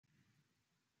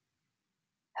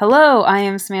Hello, I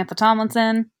am Samantha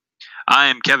Tomlinson.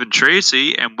 I'm Kevin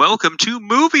Tracy, and welcome to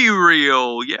Movie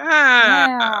Reel. Yeah,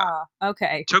 Yeah.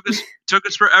 Okay. took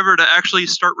us forever to actually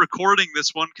start recording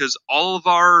this one because all of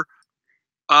our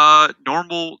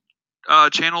normal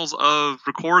channels of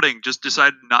recording just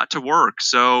decided not to work.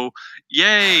 So,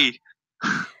 yay! It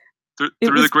Through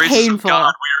the was graces of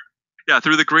God, painful.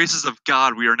 through the graces of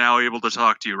God, we are now able to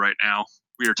talk to you right now.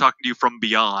 We are talking to you from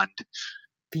beyond.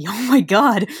 Oh my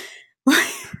god.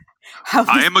 How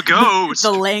I am a ghost.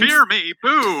 the lengths Fear me,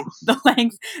 boo.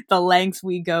 the lengths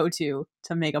we go to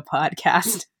make a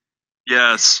podcast.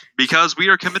 Yes, because we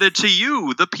are committed to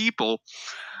you, the people.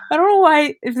 I don't know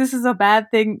why, if this is a bad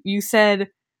thing. You said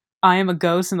I am a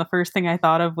ghost, and the first thing I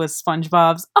thought of was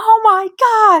SpongeBob's "Oh my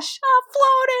gosh, a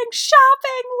floating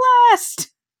shopping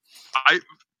list." I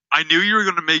I knew you were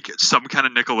going to make some kind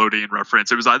of Nickelodeon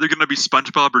reference. It was either going to be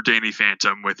SpongeBob or Danny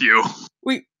Phantom with you,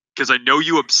 We because I know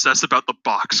you obsess about the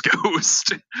box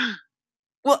ghost.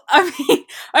 well,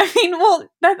 well,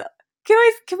 that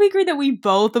can we agree that we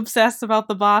both obsess about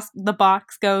the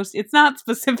box ghost? It's not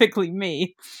specifically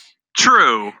me.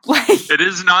 True, Like it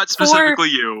is not for specifically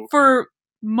you. for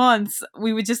months,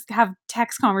 we would just have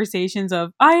text conversations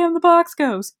of "I am the box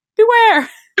ghost. Beware."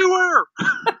 Beware.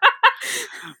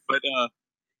 But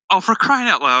oh, for crying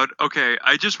out loud! Okay,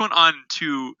 I just went on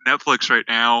to Netflix right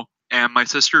now, and my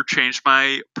sister changed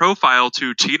my profile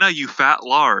to Tina, you fat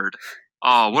lard.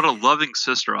 Oh, what a loving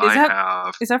sister Is I that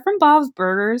have. is that from Bob's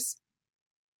Burgers?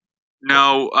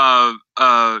 No,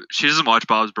 she doesn't watch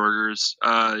Bob's Burgers.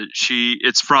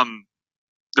 It's from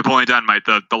Napoleon Dynamite,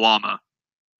 the llama.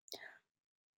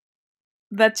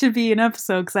 That should be an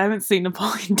episode because I haven't seen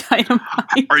Napoleon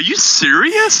Dynamite. Are you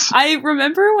serious? I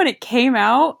remember when it came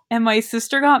out and my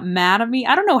sister got mad at me.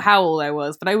 I don't know how old I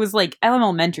was, but I was like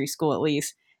elementary school at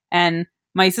least. And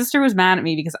my sister was mad at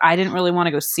me because I didn't really want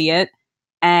to go see it.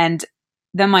 And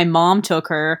then my mom took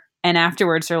her, and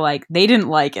afterwards they're like, they didn't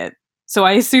like it. So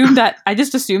I just assumed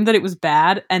that it was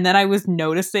bad. And then I was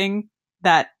noticing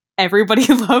that everybody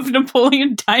loved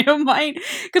Napoleon Dynamite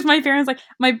because my parents like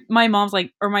my mom's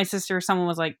like, or my sister or someone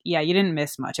was like, yeah, you didn't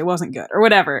miss much, it wasn't good or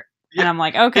whatever. Yeah. And I'm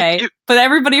like, okay, but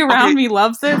everybody around me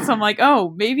loves it, so I'm like,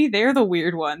 oh, maybe they're the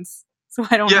weird ones. So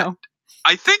I don't know.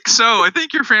 I think so. I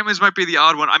think your families might be the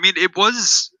odd one. I mean, it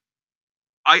was.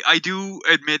 I do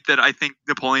admit that I think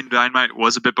Napoleon Dynamite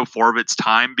was a bit before of its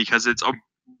time because it's a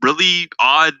really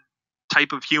odd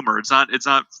type of humor. It's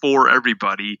not for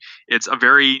everybody. It's a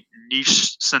very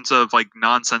niche sense of like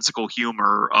nonsensical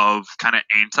humor of kind of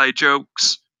anti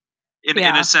jokes. In a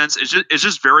Yeah. sense, it's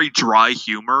just very dry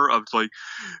humor of like,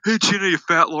 hey Tina, you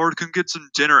fat lord, come get some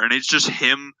dinner, and it's just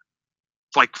him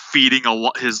like feeding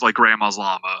his like grandma's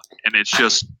llama, and I've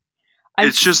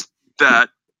it's just that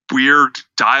weird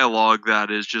dialogue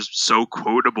that is just so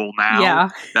quotable now yeah.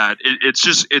 that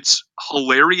it's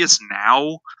hilarious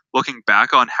now looking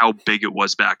back on how big it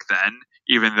was back then,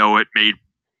 even though it made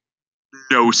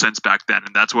no sense back then,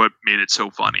 and that's what made it so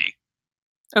funny.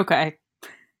 Okay.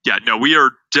 Yeah, no, we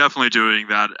are definitely doing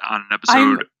that on an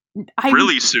I'm episode I'm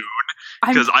really soon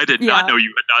I'm because I did not yeah. know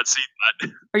you had not seen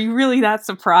that. Are you really that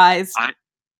surprised?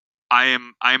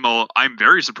 I'm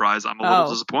very surprised. I'm a little Oh,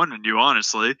 disappointed in you,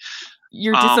 honestly.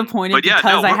 you're disappointed But yeah,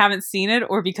 because no, I haven't seen it,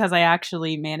 or because I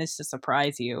actually managed to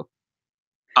surprise you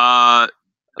uh,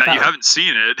 that you about haven't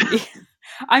seen it.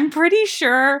 I'm pretty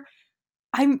sure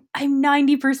I'm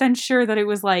 90% sure that it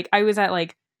was like I was at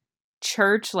like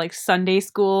church, like Sunday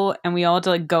school, and we all had to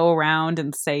like go around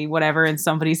and say whatever, and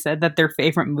somebody said that their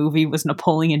favorite movie was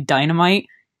Napoleon Dynamite.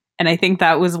 And I think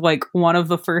that was like one of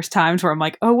the first times where I'm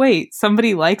like, oh wait,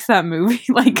 somebody likes that movie.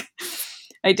 Like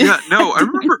I did. Yeah, no, I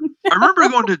remember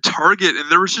going to Target and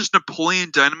there was just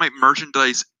Napoleon Dynamite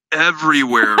merchandise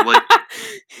everywhere. Like,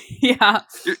 Yeah.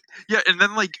 yeah, and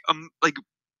then like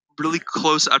really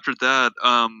close after that,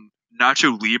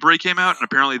 Nacho Libre came out, and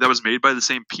apparently that was made by the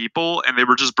same people, and they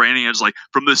were just branding it as like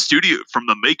from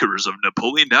the makers of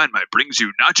Napoleon Dynamite brings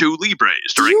you Nacho Libre Do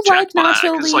starring you Jack like Black.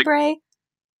 Nacho It's like, Libre?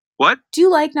 what? Do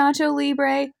you like Nacho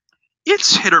Libre?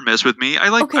 It's hit or miss with me. I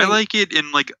Okay. like it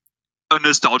in like a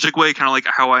nostalgic way, kind of like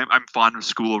how I'm fond of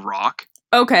School of Rock.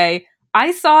 Okay.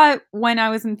 I saw it when I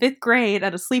was in 5th grade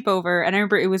at a sleepover, and I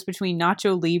remember it was between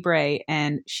Nacho Libre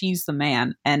and She's the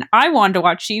Man. And I wanted to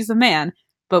watch She's the Man,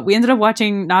 but we ended up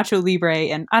watching Nacho Libre,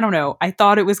 and I don't know. I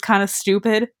thought it was kind of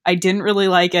stupid. I didn't really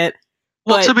like it.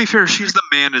 Well, But to be fair, She's the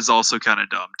Man is also kind of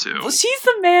dumb too. She's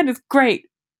the Man is great.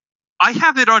 I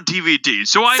have it on DVD,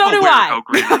 so I'm So do aware of I. how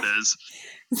great it is.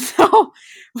 So,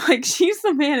 like, She's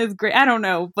the Man is great. I don't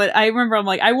know, but I remember I'm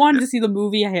like, I wanted to see the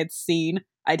movie I had seen.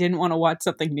 I didn't want to watch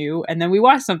something new, and then we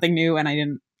watched something new, and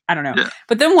I don't know. Yeah.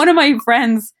 But then one of my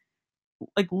friends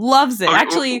like loves it. Okay,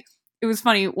 Actually, it was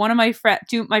funny. One of my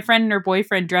my friend and her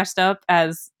boyfriend dressed up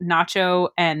as Nacho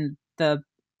and the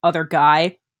other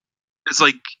guy, it's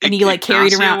like and he like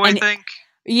carried around, Ignacio, I and think.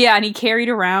 yeah, and he carried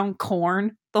around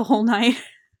corn the whole night,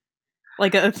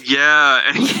 like a Yeah,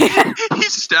 and yeah. he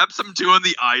stabs him too in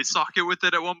the eye socket with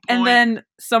it at one point. And then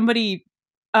somebody,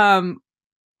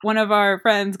 one of our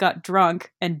friends got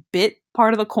drunk and bit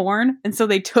part of the corn, and so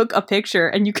they took a picture,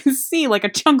 and you can see like a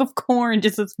chunk of corn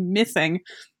just is missing.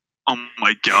 Oh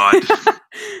my god.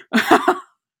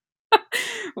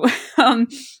 um,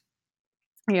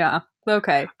 yeah.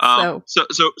 Okay. So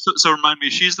remind me,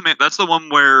 she's the man. That's the one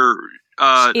where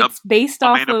It's based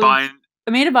off Amanda of Bynes.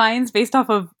 Amanda Bynes, based off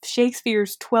of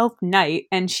Shakespeare's Twelfth Night,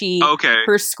 and Okay,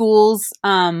 her school's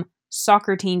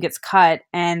soccer team gets cut,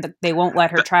 and they won't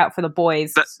let her try out for the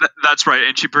boys. That's right,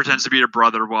 and she pretends to be her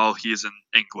brother while he's in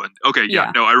England. Okay,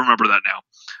 yeah, no, I remember that now.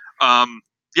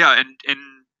 Yeah, and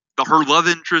her love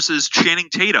interest is Channing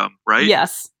Tatum, right?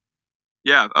 Yes.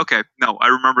 Yeah. Okay. No, I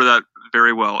remember that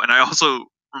very well, and I also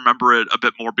remember it a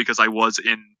bit more because I was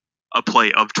in a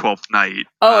play of Twelfth Night.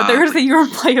 Oh, there's you were a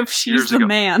play of She's the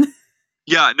Man.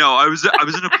 Yeah, no, I was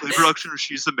in a play production of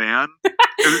She's the Man.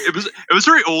 It was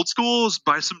very old school. It was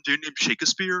by some dude named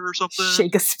Shakespeare or something.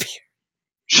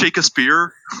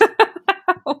 Shakespeare.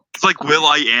 It's like Will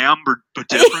I Am, but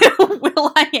different.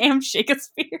 Will I Am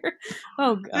Shakespeare.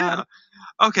 Oh god. Yeah.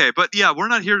 Okay, but yeah, we're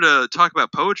not here to talk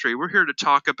about poetry. We're here to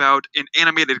talk about an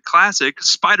animated classic,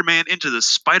 Spider-Man Into the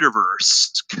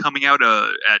Spider-Verse, coming out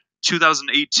at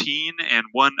 2018 and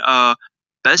won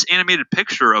Best Animated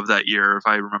Picture of that year, if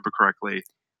I remember correctly.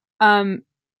 I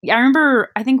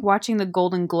remember, I think, watching the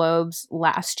Golden Globes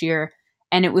last year,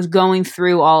 and it was going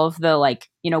through all of the, like,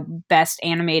 you know, best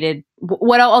animated,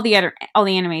 all the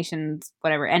animations,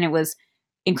 whatever, and it was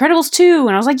Incredibles 2,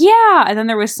 and I was like, yeah, and then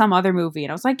there was some other movie,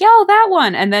 and I was like, yo, that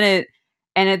one, and then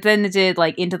it did,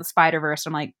 like, Into the Spider-Verse,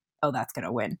 I'm like, oh, that's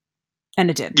gonna win. And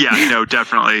it did. Yeah, no,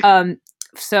 definitely.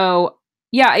 So,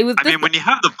 yeah, it was... I mean, when you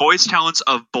have the voice talents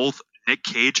of both Nick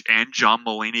Cage and John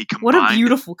Mulaney combined... What a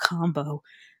beautiful combo.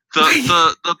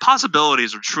 The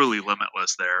possibilities are truly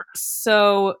limitless there.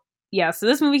 So, yeah, so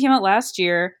this movie came out last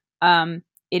year.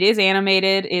 It is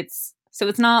animated. It's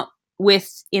not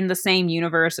within the same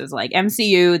universe as, like,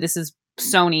 MCU. This is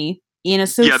Sony in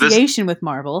association with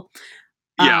Marvel.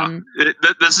 Yeah,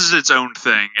 this is its own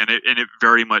thing, and it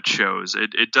very much shows.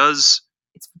 It does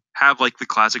have, like, the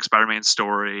classic Spider-Man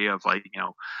story of, like, you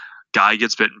know, guy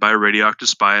gets bitten by a radioactive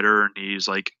spider and he's,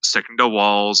 like, sticking to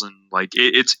walls, and, like,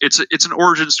 it's an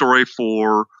origin story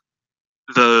for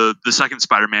the second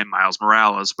Spider-Man, Miles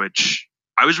Morales, which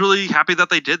I was really happy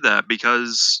that they did that,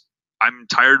 because I'm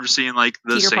tired of seeing, like,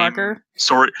 the Peter same Parker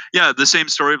story. Yeah, the same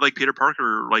story of, like, Peter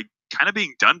Parker, like, kind of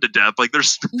being done to death. Like,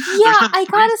 there's been I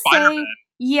gotta Spider-Man. say,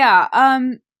 yeah.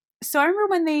 So I remember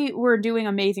when they were doing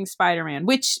Amazing Spider-Man,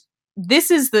 which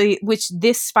this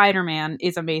Spider-Man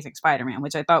is Amazing Spider-Man,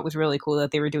 which I thought was really cool that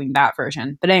they were doing that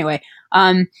version. But anyway,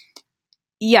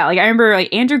 yeah, like, I remember,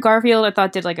 like, Andrew Garfield, I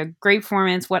thought did, like, a great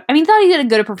performance. Thought he did a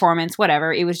good performance.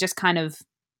 Whatever. It was just kind of,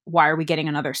 why are we getting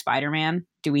another Spider-Man?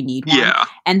 Do we need one? Yeah.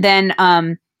 And then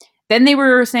they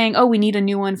were saying, oh, we need a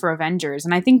new one for Avengers,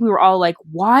 and I think we were all like,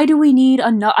 why do we need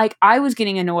another? Like, I was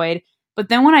getting annoyed, but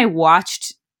then when I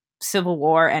watched Civil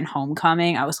War and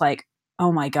Homecoming, I was like,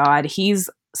 oh my god,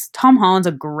 Tom Holland's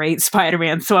a great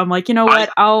Spider-Man. So I'm like, you know what?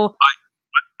 I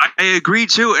agree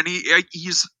too, and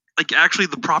he's, like, actually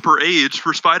the proper age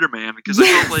for Spider-Man, because I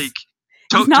felt like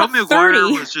Tobey Maguire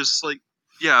was just like,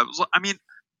 yeah, I mean,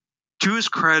 to his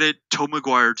credit, Tobey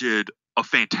Maguire did a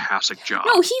fantastic job.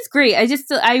 No, he's great. I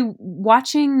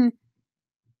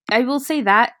will say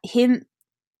that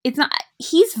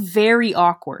he's very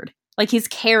awkward. Like, his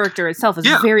character itself is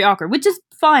very awkward, which is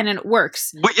fine and it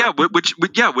works.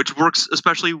 Which works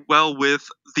especially well with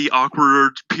the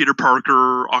awkward Peter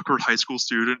Parker, awkward high school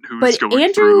student who's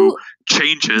going through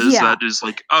changes. That is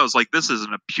like, I was like, this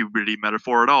isn't a puberty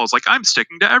metaphor at all. It's like, I'm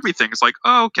sticking to everything. It's like,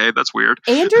 oh, okay, that's weird.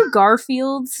 Andrew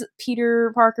Garfield's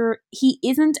Peter Parker, he's,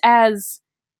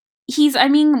 I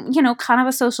mean, you know, kind of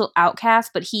a social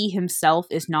outcast, but he himself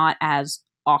is not as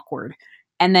awkward.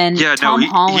 And then Tom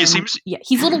Holland,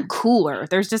 he's a little cooler.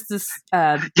 There's just this.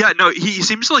 He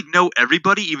seems to, like, know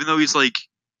everybody, even though he's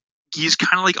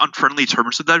kind of, like, on friendly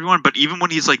terms with everyone. But even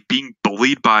when he's, like, being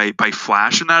bullied by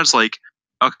Flash, and that, it's like,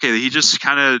 okay, he just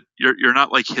kind of, you're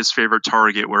not, like, his favorite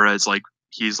target, whereas, like,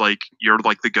 he's like, you're,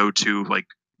 like, the go-to, like,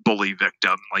 bully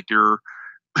victim, like, you're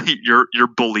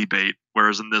bully bait.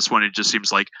 Whereas in this one, it just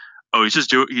seems like, oh, he's just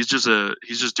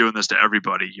doing this to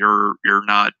everybody. You're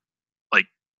not, like,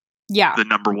 the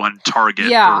number one target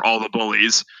for all the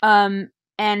bullies.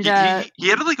 And he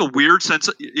had like a weird sense.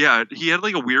 He had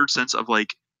like a weird sense of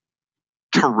like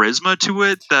charisma to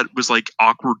it that was like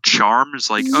awkward charm. Is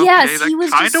like, okay, yes, that he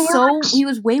was kind just of works. he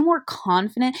was way more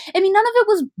confident. I mean, none of it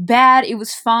was bad. It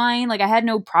was fine. Like I had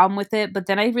no problem with it. But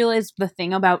then I realized the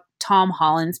thing about Tom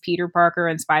Holland's Peter Parker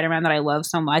and Spider-Man that I love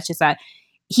so much is that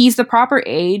he's the proper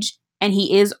age and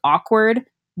he is awkward,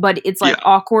 but it's like Yeah.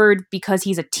 awkward because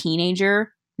he's a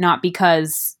teenager, not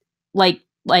because like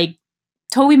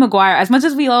Tobey Maguire, as much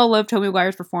as we all love Tobey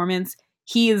Maguire's performance,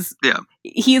 he is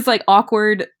like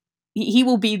awkward. He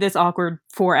will be this awkward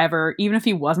forever, even if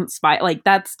he wasn't like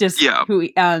that's just who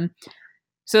he,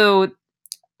 so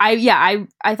I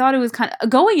thought it was kind of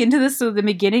going into this, so the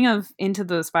beginning of Into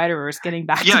the Spider-Verse, getting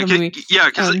back to the movie.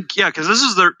 Because this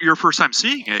is your first time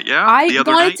seeing it, yeah? I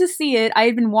wanted to see it. I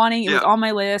had been wanting, it was on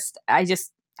my list. I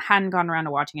just hadn't gotten around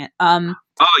to watching it. Oh,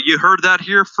 you heard that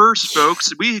here first,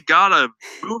 folks. We got a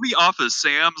movie off of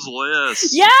Sam's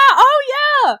list. Yeah,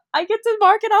 I get to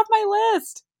mark it off my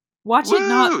list. Watch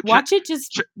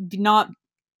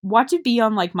it be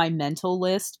on like my mental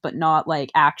list, but not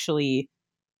like actually.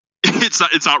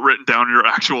 It's not written down on your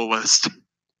actual list.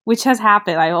 Which has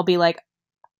happened. I'll be like,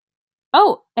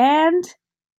 oh, and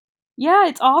yeah,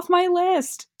 it's off my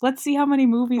list. Let's see how many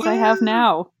movies I have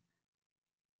now.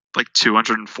 Like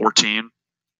 214.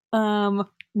 No.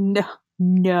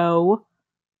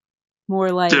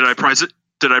 More like. Did I price it?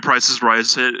 Did I price this right?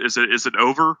 Is it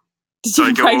over? Did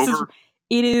I go over?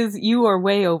 It is. You are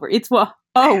way over. It's well.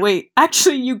 Oh wait,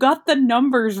 actually, you got the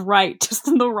numbers right, just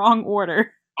in the wrong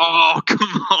order. Oh come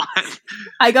on!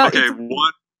 I got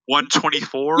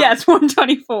 124. Yes,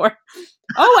 124.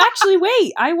 Oh, actually,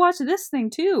 wait. I watched this thing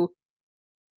too.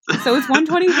 So it's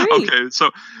 123.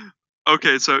 So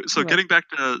getting back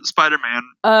to Spider-Man,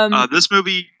 this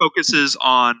movie focuses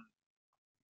on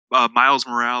Miles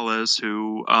Morales,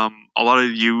 who a lot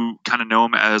of you kind of know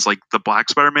him as like the Black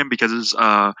Spider-Man because his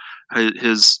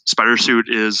spider suit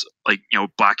is like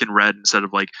black and red instead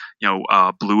of like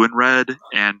blue and red,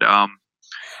 and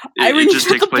when you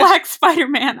said the Black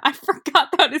Spider-Man, I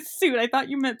forgot about his suit. I thought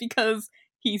you meant because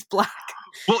he's black.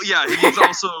 Well, yeah, he's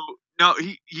also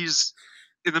he's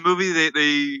in the movie.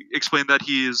 They explain that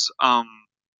he's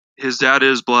his dad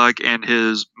is black and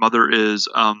his mother is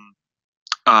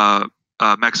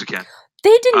Mexican.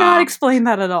 They did not explain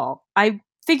that at all. I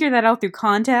figured that out through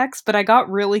context, but I got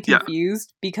really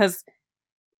confused because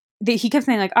he kept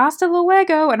saying like "hasta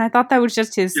luego," and I thought that was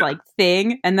just his like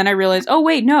thing, and then I realized, oh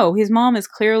wait, no, his mom is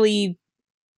clearly,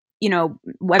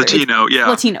 whether Latino,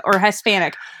 Latino or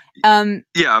Hispanic.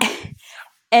 Yeah.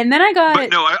 And then I got. But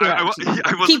no, I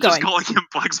wasn't just calling him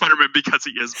Black Spider-Man because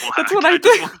he is black. That's what I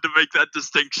just wanted to make that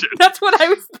distinction. That's what I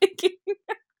was thinking.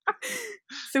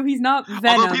 So he's not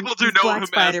Venom. Although people do know Black him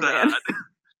Spider-Man. as that.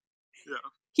 Yeah.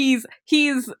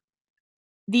 He's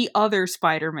the other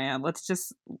Spider-Man.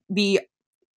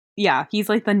 He's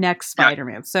like the next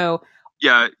Spider-Man. So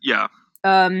yeah.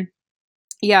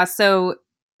 So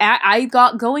I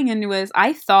got going into this.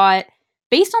 I thought,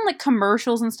 based on like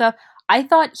commercials and stuff, I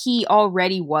thought he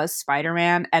already was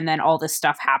Spider-Man, and then all this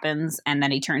stuff happens, and then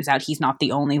he turns out he's not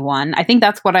the only one. I think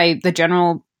that's what the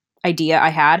general idea I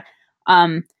had.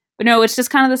 But no, it's just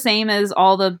kind of the same as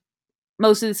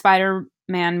most of the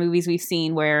Spider-Man movies we've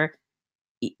seen, where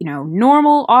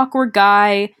normal awkward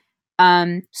guy.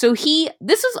 So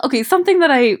this is okay. Something that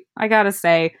I gotta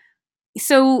say.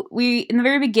 So in the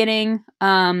very beginning,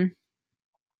 actually,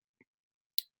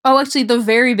 the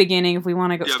very beginning, if we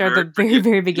want to start the very,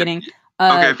 very beginning.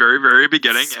 Okay, very, very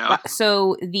beginning, yeah.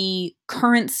 So the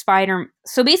current Spider...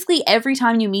 So basically, every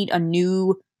time you meet a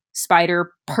new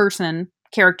Spider person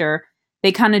character,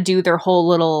 they kind of do their whole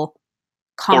little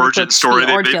origin story.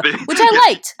 Which I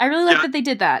liked. I really liked that they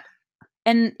did that.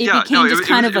 And it became just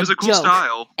kind of a cool joke.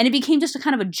 Style. And it became just a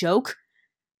kind of a joke.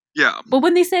 Yeah. But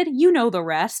when they said, the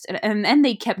rest, and then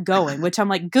they kept going, which I'm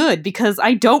like, good, because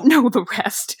I don't know the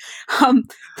rest.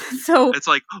 So it's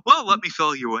like, well, let me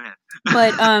fill you in.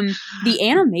 But the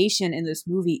animation in this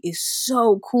movie is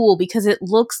so cool because it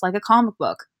looks like a comic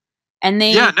book. And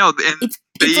it's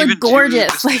like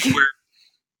gorgeous. Like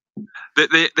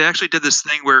they actually did this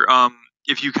thing where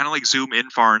if you kind of like zoom in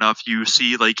far enough, you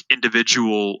see like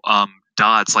individual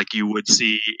dots like you would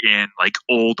see in like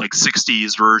old like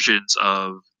 60s versions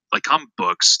of like comic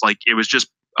books. Like it was just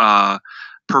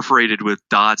perforated with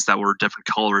dots that were different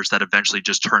colors that eventually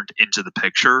just turned into the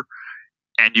picture,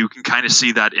 and you can kind of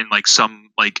see that in like some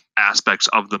like aspects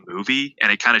of the movie,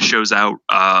 and it kind of shows out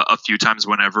a few times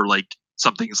whenever like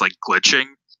something is like glitching.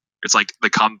 It's like the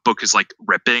comic book is like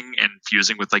ripping and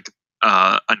fusing with like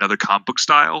another comic book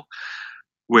style,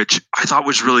 which I thought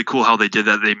was really cool how they did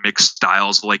that. They mixed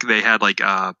styles. Like they had like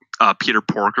Peter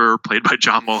Porker, played by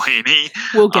John Mulaney.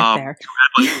 We'll get there.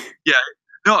 Yeah.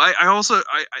 No, I also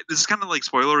this is kind of like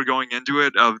spoiler going into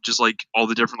it of just like all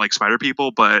the different like Spider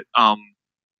people, but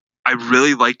I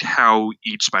really liked how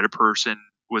each Spider person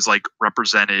was like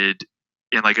represented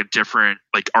in like a different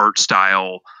like art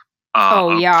style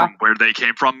from where they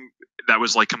came from. That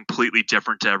was like completely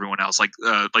different to everyone else. Like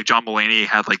John Mulaney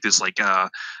had like this like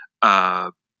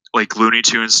Looney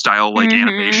Tunes style like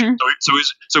animation. So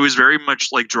it was very much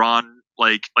like drawn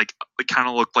like it kind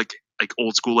of looked like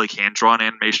old school like hand drawn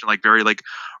animation, like very like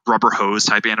rubber hose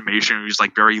type animation. It was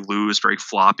like very loose, very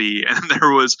floppy. And then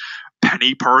there was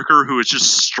Penny Parker, who was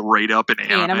just straight up an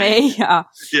anime. Yeah.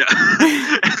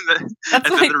 and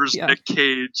then there was Nick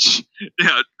Cage.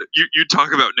 Yeah, you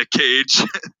talk about Nick Cage.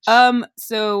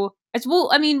 So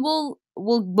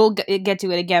we'll get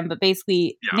to it again, but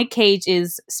basically Nick Cage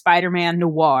is Spider-Man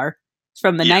noir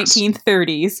from the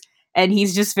 1930s, and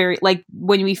he's just very like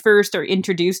when we first are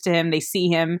introduced to him, they see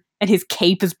him and his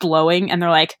cape is blowing and they're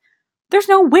like, there's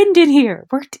no wind in here.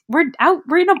 We're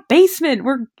in a basement.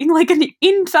 We're in like an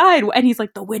inside, and he's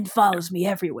like, the wind follows me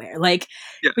everywhere. Like,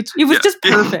 it was just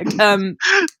perfect.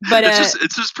 But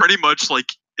it's just pretty much like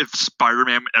if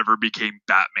Spider-Man ever became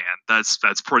Batman,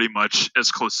 that's pretty much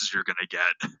as close as you're gonna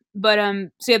get. But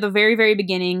so the very very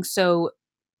beginning, so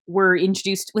we're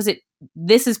introduced.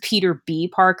 This is Peter B.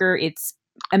 Parker. It's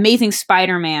Amazing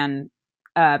Spider-Man,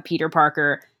 Peter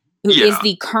Parker, who is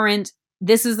the current.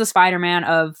 This is the Spider-Man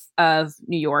of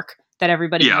New York that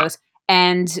everybody knows.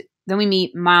 And then we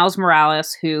meet Miles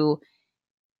Morales, who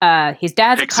his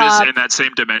dad's a cop. In that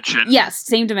same dimension. Yes,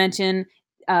 same dimension.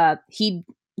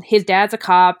 His dad's a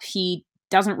cop. Being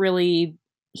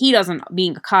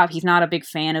a cop, he's not a big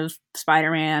fan of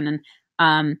Spider-Man.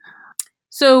 And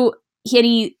so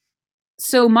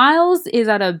Miles is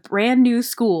at a brand new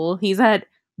school. He's at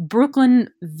Brooklyn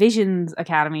Visions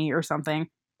Academy or something.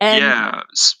 And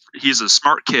he's a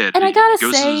smart kid. And I gotta say,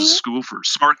 he goes to school for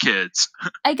smart kids.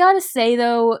 I gotta say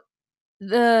though,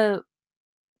 the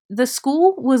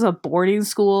school was a boarding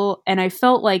school, and I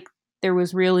felt like there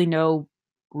was really no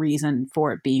reason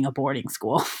for it being a boarding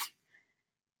school.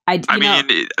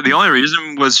 The only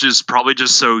reason was probably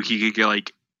just so he could get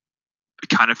like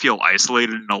kind of feel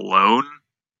isolated and alone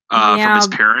from his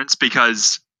parents,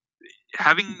 because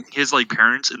having his like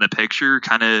parents in the picture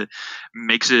kind of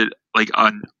makes it like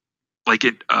an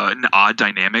odd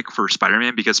dynamic for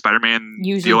Spider-Man, because Spider-Man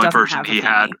usually the only person he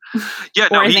had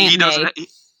he doesn't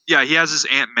he has his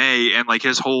Aunt May, and like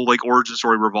his whole like origin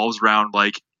story revolves around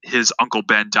like his Uncle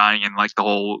Ben dying, and like the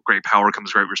whole great power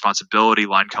comes great responsibility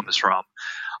line comes from.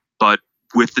 But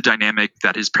with the dynamic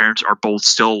that his parents are both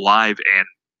still alive and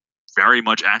very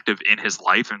much active in his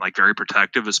life and like very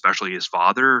protective, especially his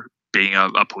father being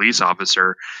a police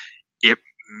officer, it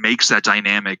makes that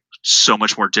dynamic so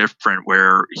much more different,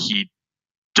 where he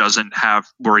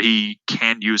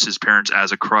can use his parents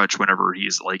as a crutch whenever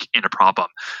he's like in a problem.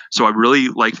 So I really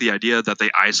like the idea that they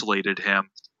isolated him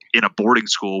in a boarding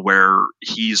school where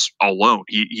he's alone.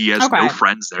 He has no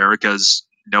friends there because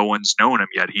no one's known him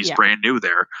yet. He's brand new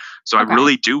there. So I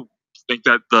really do think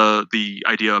that the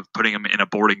idea of putting him in a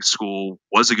boarding school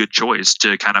was a good choice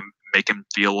to kind of make him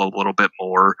feel a little bit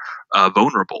more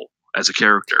vulnerable as a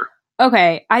character.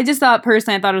 Okay, I thought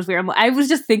it was weird. I was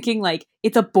just thinking like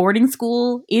it's a boarding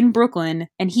school in Brooklyn,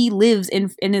 and he lives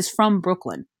and is from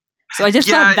Brooklyn. So I just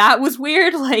thought that was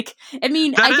weird. Like, I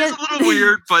mean, that is a little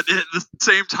weird, but at the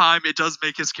same time, it does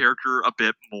make his character a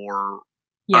bit more.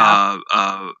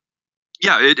 It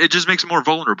just makes him more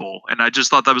vulnerable, and I just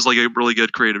thought that was like a really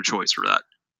good creative choice for that.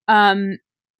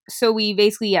 So we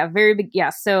basically very big.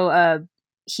 So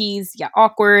he's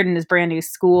awkward in his brand new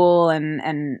school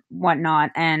and whatnot,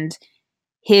 and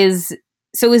his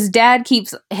dad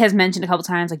has mentioned a couple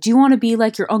times, like, do you want to be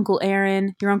like your Uncle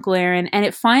Aaron, and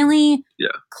it finally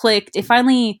clicked.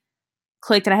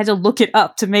 And I had to look it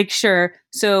up to make sure.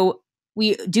 So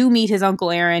we do meet his Uncle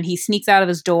Aaron. He sneaks out of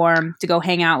his dorm to go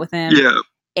hang out with him.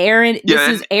 Aaron. This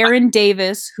is Aaron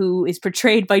Davis, who is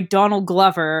portrayed by Donald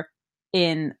Glover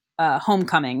in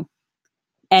Homecoming.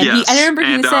 And I remember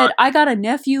he said, I got a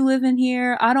nephew living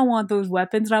here. I don't want those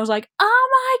weapons. And I was like,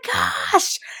 oh my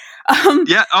gosh. You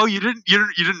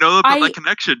didn't know about that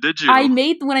connection, did you?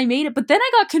 When I made it, but then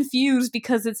I got confused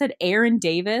because it said Aaron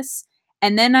Davis,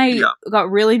 and then I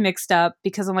got really mixed up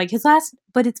because I'm like,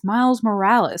 but it's Miles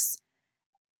Morales.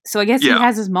 So I guess he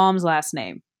has his mom's last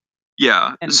name.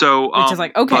 Yeah. And, so which is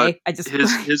like, okay, I just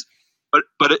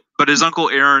but his Uncle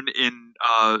Aaron in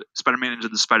Spider-Man Into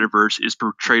the Spider-Verse is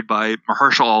portrayed by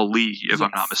Mahershala Ali, if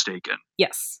I'm not mistaken.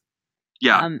 Yes.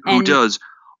 Yeah, who does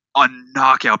a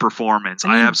knockout performance. I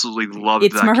mean, I absolutely loved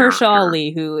it's that Mahershala character.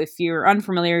 Ali, who, if you're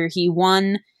unfamiliar, he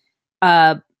won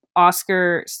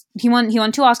Oscars. He won 2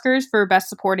 Oscars for Best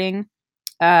Supporting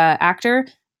Actor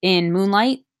in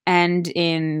Moonlight and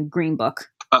in Green Book.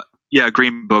 Yeah,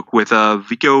 Green Book with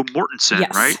Viggo Mortensen,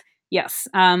 Yes. right? Yes.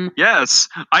 Yes,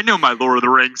 I know my Lord of the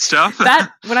Rings stuff.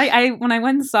 That when I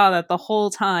went and saw that, the whole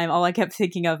time, all I kept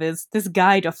thinking of is this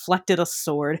guy deflected a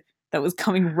sword that was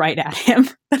coming right at him.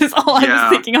 That is all I was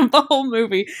thinking of the whole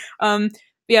movie.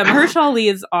 Yeah, Mahershala Ali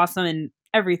is awesome in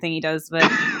everything he does.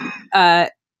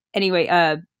 But anyway,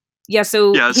 yeah.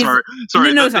 So yeah, sorry.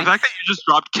 No, the fact that you just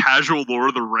dropped casual Lord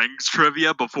of the Rings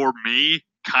trivia before me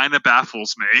kind of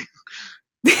baffles me.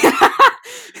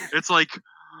 It's like,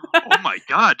 oh my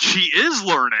god, she is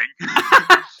learning.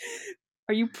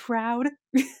 Are you proud?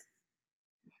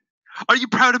 Are you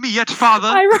proud of me yet, father?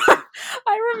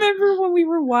 I remember when we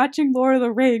were watching Lord of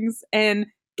the Rings and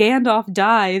Gandalf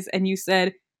dies, and you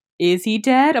said, "Is he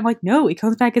dead?" I'm like, "No, he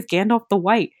comes back as Gandalf the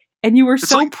White." And you were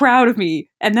so proud of me.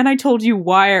 And then I told you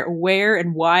where,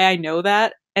 and why I know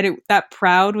that, and that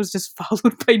proud was just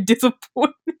followed by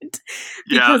disappointment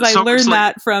because I learned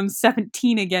that from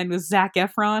 17 again with Zac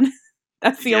Efron.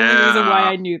 That's the only reason why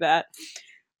I knew that.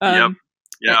 Yep.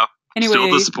 Yeah. Anyway,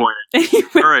 still disappointed. Anyway,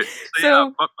 all right.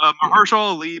 So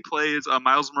Mahershala Ali plays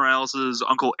Miles Morales'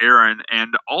 Uncle Aaron,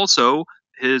 and also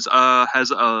his has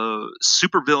a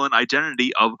supervillain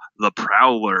identity of the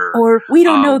Prowler. Or we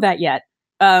don't know that yet.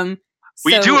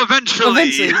 We do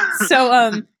eventually.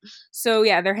 So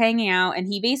yeah, they're hanging out, and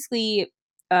he basically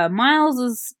Miles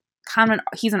is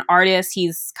he's an artist.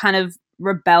 He's kind of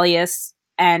rebellious,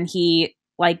 and he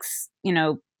likes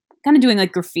kind of doing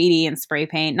like graffiti and spray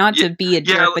paint, not to be a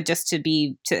jerk, but just to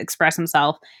express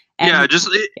himself. And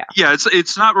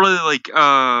it's not really like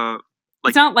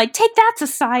it's not like take that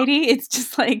society. It's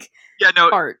just like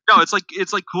art. No, it's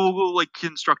like cool, like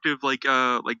constructive, like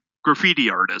graffiti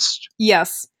artist.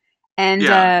 Yes, and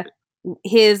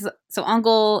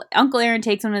Uncle Aaron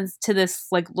takes him to this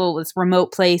this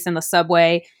remote place in the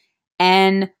subway,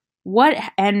 and what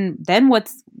happens?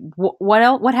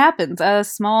 A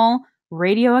small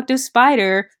radioactive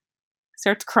spider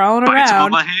starts crawling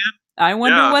around. I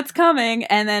wonder what's coming,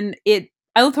 and then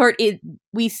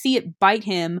we see it bite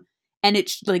him, and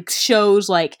it shows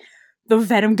the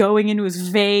venom going into his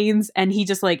veins, and he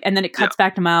just and then it cuts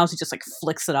back to Miles, who just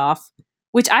flicks it off.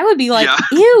 Which I would be like,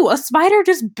 ew, a spider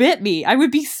just bit me. I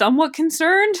would be somewhat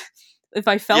concerned if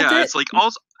I felt it. Yeah, it's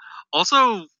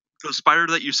also the spider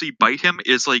that you see bite him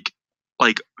is like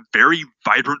very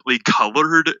vibrantly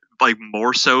colored,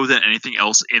 more so than anything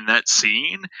else in that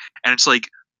scene. And it's like,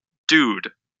 dude,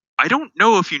 I don't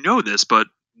know if you know this, but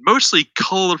mostly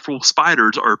colorful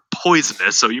spiders are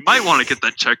poisonous, so you might want to get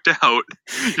that checked out.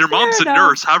 Your mom's a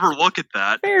nurse, have her look at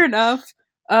that. Fair enough.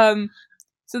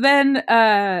 So then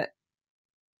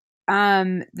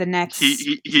the next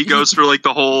he goes through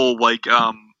the whole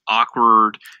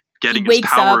awkward getting his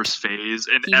powers phase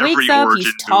in every origin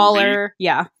he's taller movie.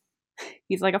 Yeah,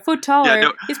 he's a foot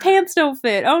taller. His pants don't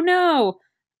fit. Oh no.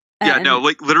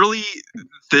 Literally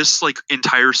this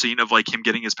entire scene of him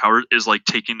getting his powers is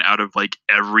taken out of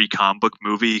every comic book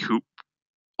movie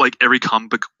every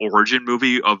comic book origin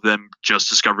movie of them just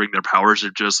discovering their powers,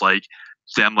 are just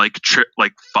them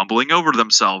fumbling over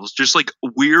themselves, just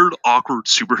weird awkward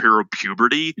superhero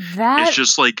puberty. It's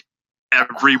just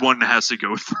everyone has to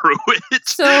go through it.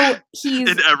 So he's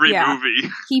in every movie.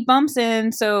 He bumps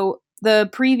in. So the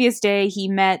previous day he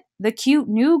met the cute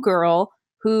new girl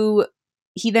who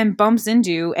he then bumps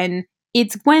into, and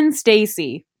it's Gwen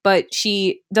Stacy, but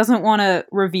she doesn't want to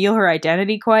reveal her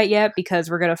identity quite yet because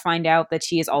we're going to find out that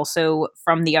she is also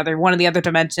from one of the other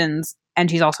dimensions, and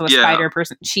she's also a spider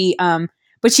person.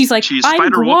 But she's I'm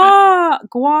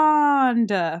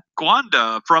Gwanda.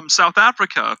 Gwanda from South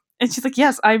Africa. And she's like,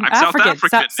 yes, I'm African.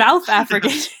 South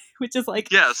African. Which is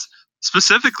yes,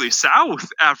 specifically South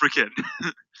African.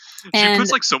 She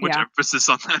puts so much emphasis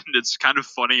on that, and it's kind of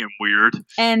funny and weird.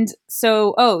 And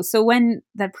so when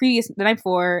the night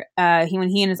before, when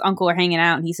he and his uncle are hanging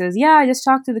out, and he says, yeah, I just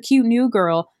talked to the cute new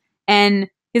girl, and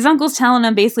his uncle's telling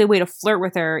him basically a way to flirt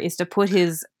with her is to put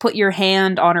your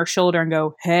hand on her shoulder and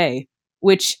go, hey,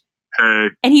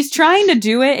 and he's trying to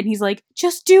do it, and he's like,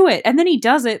 just do it. And then he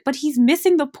does it, but he's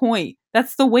missing the point.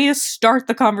 That's the way to start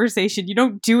the conversation. You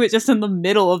don't do it just in the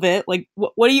middle of it.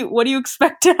 What do you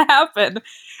expect to happen?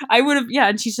 I would have,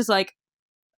 and she's just like,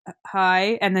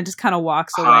 hi, and then just kind of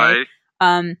walks away.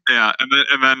 And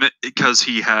then because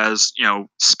he has,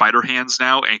 spider hands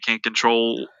now and can't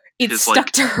control it's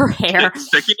stuck to her hair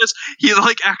stickiness, he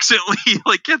accidentally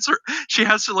gets her, she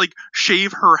has to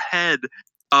shave her head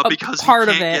because he part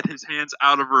of can't it. get his hands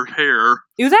out of her hair.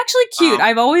 It was actually cute.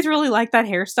 I've always really liked that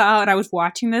hairstyle, and I was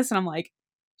watching this, and I'm like,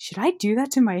 should I do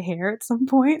that to my hair at some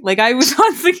point? Like, I was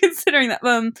honestly considering that.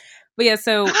 But yeah,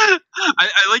 so I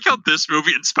like how this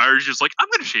movie inspires you. It's like, I'm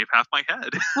going to shave half my head.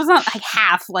 well, it's not like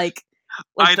half, like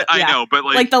I know, but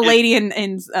like the lady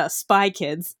in Spy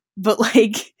Kids, but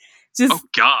like just oh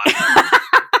god,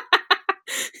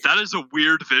 that is a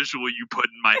weird visual you put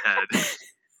in my head.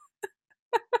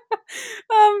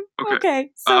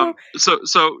 Okay. So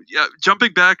yeah,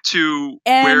 jumping back to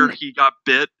where he got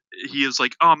bit, he is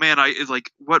like, oh man,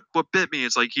 what bit me?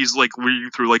 It's like he's like reading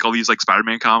through like all these like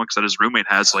Spider-Man comics that his roommate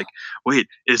has. Like, wait,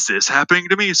 is this happening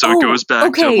to me? So it goes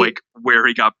back to like where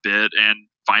he got bit and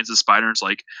finds the spider. And it's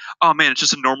like, oh man, it's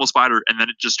just a normal spider, and then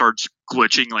it just starts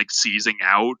glitching, like seizing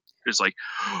out. It's like,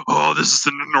 oh, this is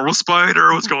the normal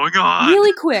spider. What's going on?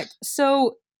 Really quick.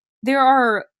 So there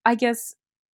are, I guess,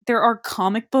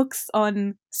 comic books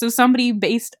on. So somebody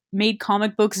made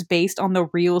comic books based on the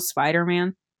real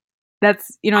Spider-Man.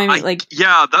 That's, you know what I mean? Like,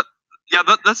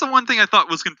 that's the one thing I thought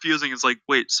was confusing. Is like,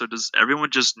 wait, so does everyone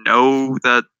just know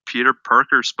that Peter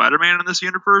Parker's Spider-Man in this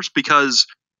universe? Because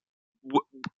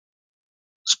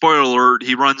spoiler alert,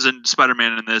 he runs into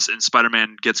Spider-Man in this, and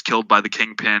Spider-Man gets killed by the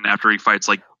Kingpin after he fights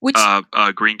like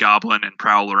Green Goblin and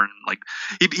Prowler, and like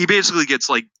he basically gets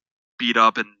like beat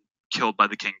up and killed by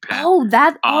the Kingpin.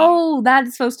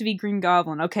 That's supposed to be Green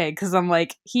Goblin. Okay, because I'm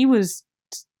like, he was,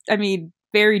 I mean,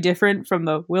 very different from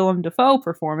the Willem Dafoe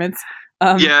performance.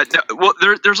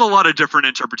 There's a lot of different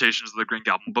interpretations of the Green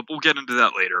Goblin, but we'll get into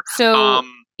that later. So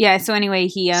so anyway,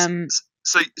 he finds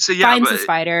the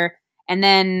spider and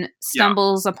then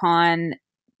stumbles upon.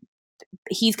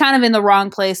 He's kind of in the wrong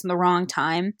place in the wrong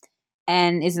time,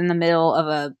 and is in the middle of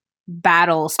a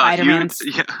battle. Spider-Man's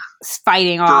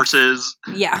fighting off versus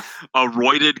a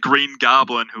roided Green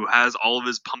Goblin who has all of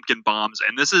his pumpkin bombs,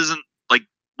 and this isn't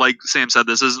like Sam said,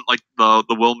 this isn't like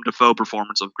the Willem Dafoe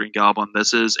performance of Green Goblin.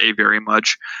 This is a very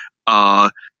much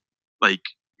like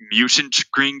mutant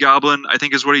Green Goblin, I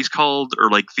think is what he's called, or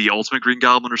like the Ultimate Green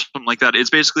Goblin or something like that. It's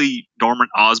basically Norman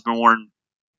Osborn,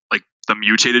 like the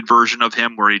mutated version of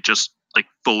him, where he just like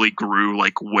fully grew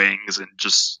like wings and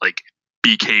just like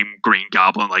became Green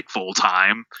Goblin like full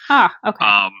time.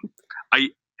 Okay.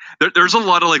 There's a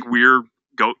lot of like weird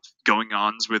going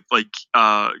ons with like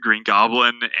Green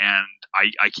Goblin, and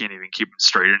I can't even keep him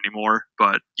straight anymore.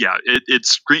 But yeah,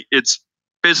 it's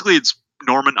basically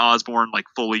Norman Osborn like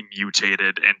fully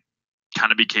mutated and kind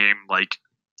of became like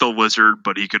the Lizard,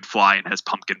 but he could fly and has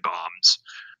pumpkin bombs.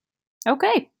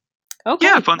 Okay.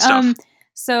 Yeah, fun stuff.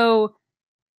 So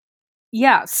he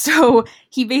kind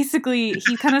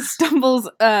of stumbles.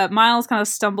 Miles kind of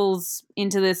stumbles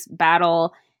into this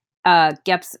battle. And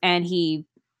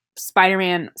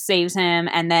Spider-Man saves him,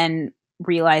 and then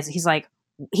realizes he's like,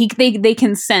 they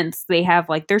can sense, they have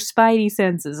like their spidey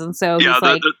senses, and so he's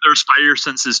like, their spider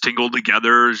senses tingle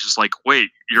together. It's just like, wait,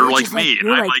 you're like me, and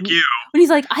I'm like you. But he's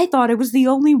like, I thought it was the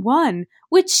only one,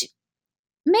 which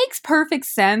makes perfect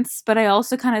sense. But I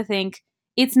also kind of think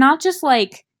it's not just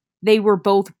like they were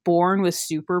both born with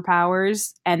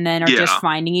superpowers and then are just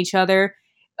finding each other.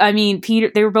 I mean,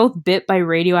 they were both bit by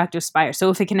radioactive spiders,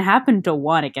 so if it can happen to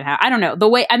one, it can happen. I don't know. The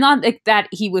way I'm not like that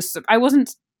he was.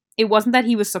 It wasn't that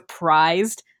he was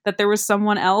surprised that there was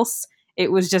someone else.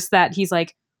 It was just that he's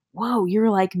like, whoa, you're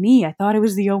like me. I thought it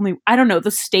was the only... I don't know.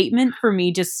 The statement for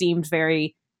me just seemed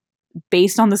very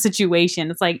based on the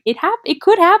situation. It's like, it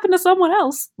could happen to someone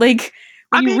else. Like,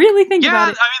 when you really think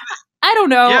about it. I don't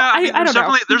know. Yeah, I don't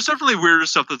know. There's definitely weirder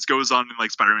stuff that goes on in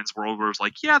like Spider-Man's world where it's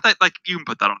like, that like you can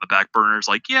put that on the back burner. It's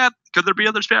like, could there be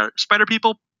other spider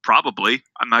people? Probably.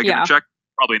 I'm not gonna check.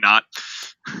 Probably not.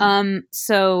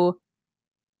 So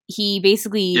he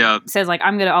basically says like,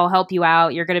 I'll help you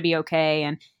out. You're gonna be okay.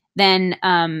 And then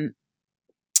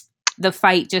the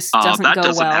fight just doesn't go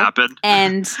well. Happen.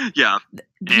 And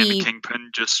and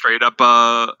Kingpin just straight up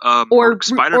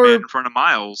Spider-Man in front of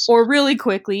Miles. Or really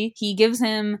quickly, he gives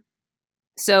him.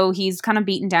 So he's kind of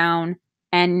beaten down,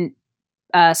 and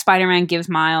Spider-Man gives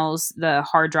Miles the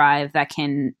hard drive that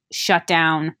can shut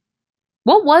down.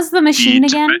 What was the machine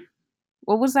again?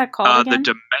 What was that called again?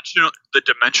 The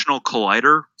dimensional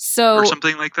collider, or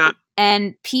something like that.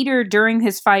 And Peter, during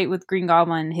his fight with Green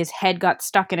Goblin, his head got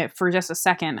stuck in it for just a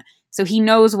second, so he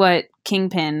knows what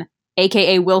Kingpin,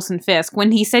 aka Wilson Fisk.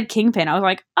 When he said Kingpin, I was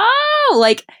like, oh,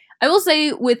 like. I will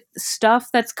say with stuff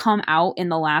that's come out in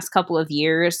the last couple of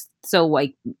years, so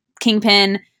like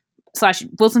Kingpin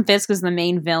 / Wilson Fisk is the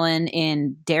main villain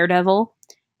in Daredevil,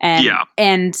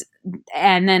 and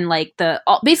then like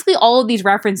basically all of these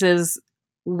references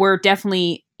were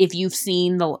definitely if you've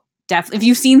seen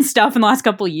stuff in the last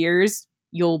couple of years,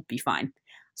 you'll be fine.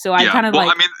 So I kind of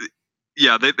like. I mean,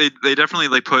 yeah, they definitely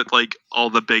like put like all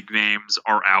the big names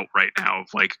are out right now of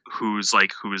like who's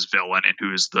villain and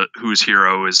whose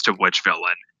hero is to which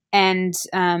villain. And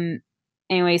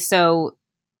anyway, so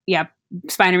yeah,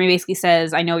 Spider-Man basically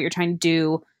says, "I know what you're trying to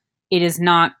do. It's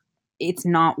not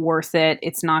worth it.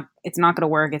 It's not going to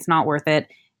work. It's not worth it."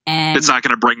 And it's not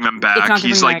going to bring them back.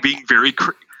 He's like being very,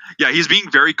 he's being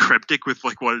very cryptic with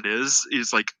like what it is.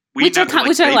 He's like, which I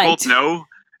liked. Both know.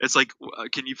 It's like,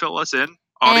 can you fill us in,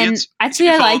 audience? And actually,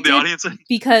 I liked it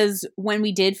because when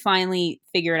we did finally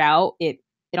figure it out, it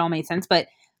all made sense. But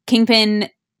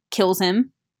Kingpin kills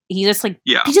him. He just like,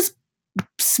 he just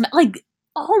like,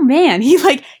 oh man, he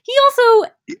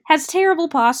also has terrible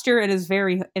posture and is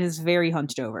very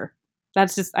hunched over.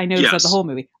 That's just, I noticed that the whole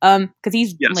movie. Because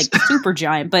he's like super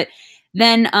giant. But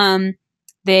then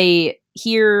they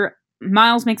hear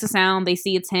Miles makes a sound, they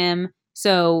see it's him,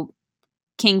 so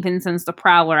Kingpin sends the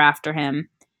Prowler after him,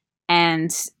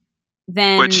 and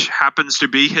then which happens to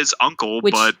be his uncle,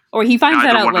 or he finds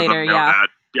that out later. Yeah,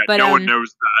 but no one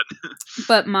knows that.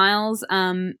 But Miles,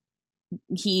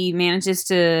 he manages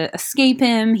to escape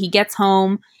him. He gets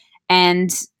home,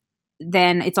 and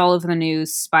then it's all over the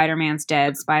news. Spider-Man's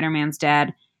dead.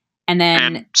 And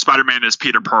then Spider-Man is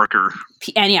Peter Parker.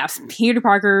 And yeah, Peter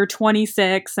Parker,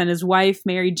 26, and his wife,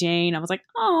 Mary Jane. I was like,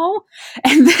 oh.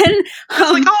 And then I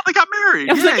was like, oh, they got married.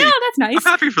 I was like, oh, that's nice.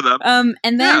 I'm happy for them.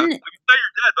 And then I mean, you're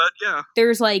dead, but yeah.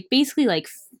 There's like basically like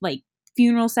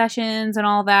funeral sessions and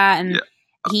all that, and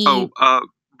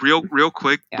real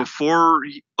quick, before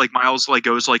Miles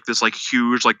goes this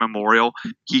huge memorial,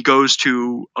 he goes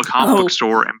to a comic book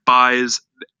store and buys.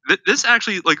 This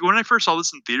actually, when I first saw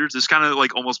this in theaters, this kind of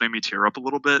almost made me tear up a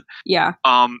little bit. Yeah.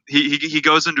 He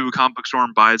goes into a comic book store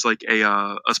and buys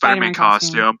a Spider-Man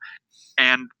costume,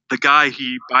 and the guy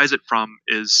he buys it from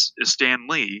is Stan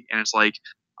Lee, and it's like,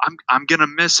 I'm gonna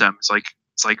miss him. It's like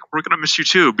we're gonna miss you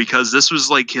too, because this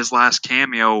was his last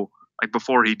cameo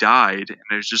before he died, and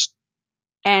it's just.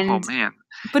 And, oh man!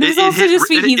 But it's also just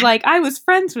sweet. He's like, I was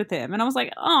friends with him, and I was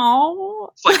like, oh.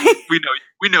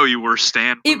 We know you were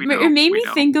Stan. It made me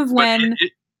think of when.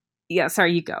 Yeah,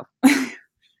 sorry, you go.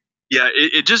 Yeah,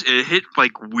 it hit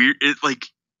weird.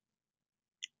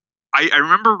 I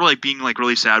remember being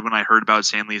really sad when I heard about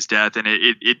Stan Lee's death, and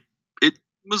it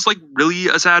was really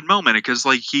a sad moment because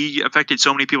he affected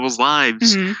so many people's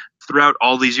lives throughout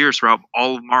all these years, throughout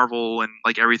all of Marvel and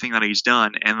everything that he's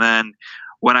done, and then.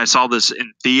 When I saw this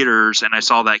in theaters and I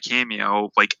saw that cameo,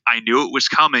 I knew it was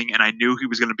coming and I knew he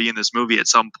was going to be in this movie at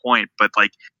some point. But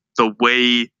the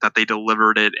way that they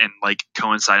delivered it and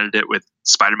coincided it with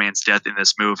Spider-Man's death in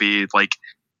this movie,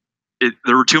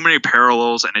 there were too many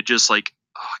parallels, and it just oh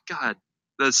god,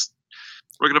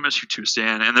 we're gonna miss you too,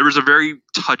 Stan. And there was a very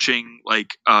touching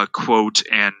quote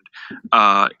and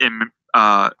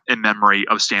in memory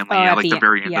of Stan Lee at the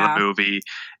very end of the movie,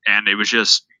 and it was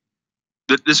just.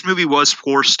 This movie was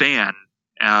for Stan,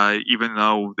 even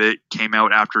though it came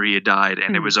out after he had died,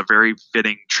 and it was a very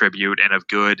fitting tribute and a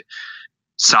good,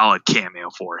 solid cameo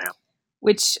for him.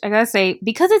 Which I gotta say,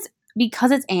 because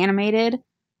it's animated,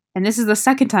 and this is the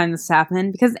second time this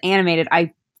happened, because it's animated,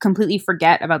 I completely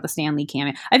forget about the Stan Lee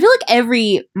cameo. I feel like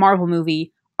every Marvel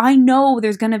movie, I know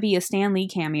there's gonna be a Stan Lee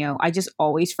cameo. I just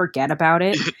always forget about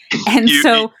it, and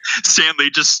so Stan Lee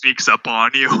just sneaks up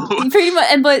on you. Pretty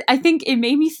much, but I think it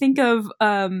made me think of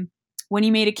when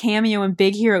he made a cameo in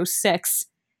Big Hero 6,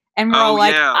 and we're all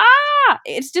like,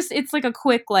 it's like a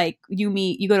quick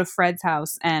you go to Fred's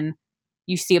house and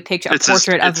you see a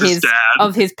portrait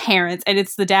of his parents, and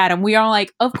it's the dad, and we are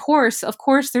like, of course,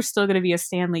 there's still going to be a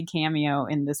Stan Lee cameo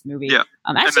in this movie. Yeah,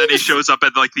 actually, and then he shows up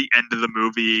at the end of the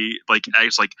movie,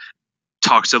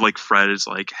 talks to Fred, is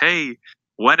like, hey,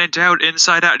 when in doubt,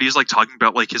 inside out. And he's talking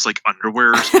about his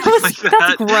underwear or something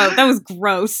That's gross. That was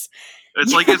gross.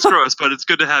 It's it's gross, but it's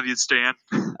good to have you, Stan.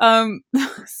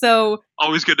 So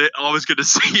always good to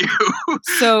see you.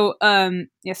 So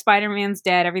Spider-Man's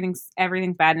dead. Everything's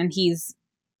bad, and he's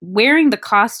wearing the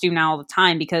costume now all the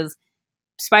time because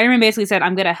Spider-Man basically said,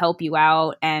 "I'm gonna help you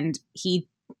out," and he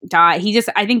died. He just,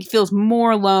 I think, feels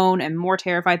more alone and more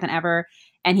terrified than ever,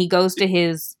 and he goes to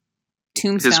his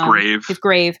tombstone, his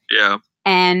grave. Yeah.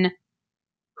 And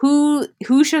who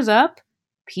shows up?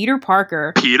 Peter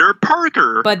Parker.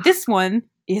 But this one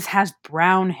has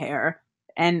brown hair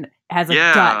and has a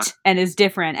gut and is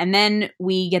different. And then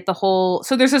we get so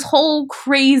there's this whole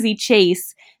crazy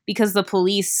chase because the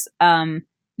police,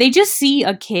 they just see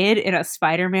a kid in a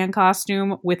Spider-Man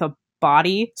costume with a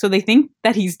body. So they think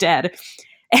that he's dead.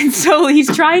 And so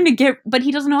he's trying to but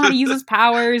he doesn't know how to use his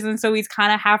powers. And so he's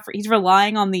kind of he's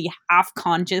relying on the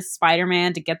half-conscious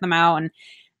Spider-Man to get them out.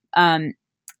 And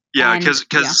Yeah, And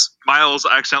because Miles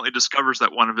accidentally discovers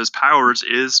that one of his powers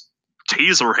is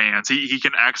taser hands. He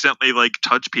can accidentally like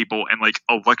touch people and like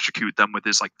electrocute them with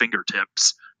his like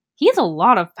fingertips. he has a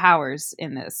lot of powers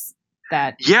in this.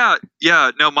 That Yeah.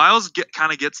 No, Miles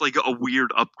kind of gets like a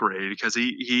weird upgrade because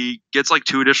he gets like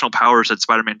 2 additional powers that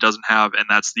Spider-Man doesn't have, and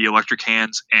that's the electric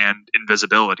hands and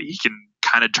invisibility. He can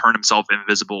kind of turn himself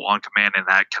invisible on command, and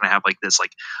that kind of have like this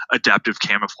like adaptive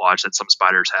camouflage that some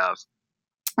spiders have.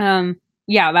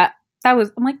 yeah, that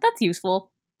was, I'm like, that's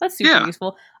useful. That's super Yeah.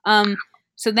 useful.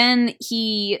 So then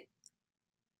he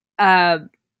uh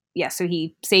yeah, so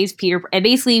he saves Peter, and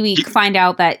basically we find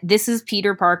out that this is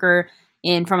Peter Parker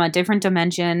in from a different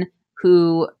dimension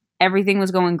who everything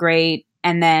was going great,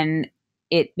 and then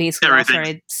it basically all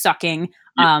started sucking.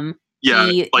 He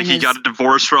got a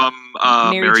divorce from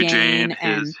Mary Jane,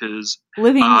 and his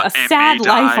living a sad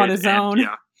life on his and, own.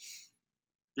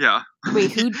 Yeah.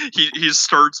 Wait, who? he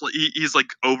starts he's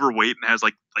like overweight and has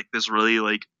like this really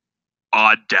like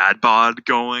odd dad bod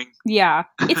going. Yeah,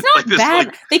 it's not like bad.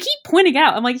 Like, they keep pointing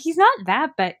out. I'm like, he's not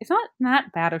that bad. It's not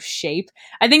that bad of shape.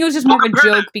 I think it was just more of a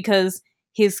joke because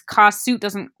his cost suit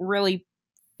doesn't really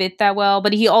fit that well.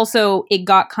 But he also it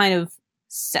kind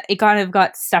of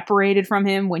got separated from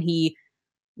him when he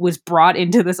was brought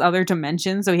into this other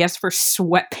dimension. So he has to wear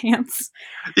sweatpants.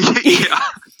 Yeah.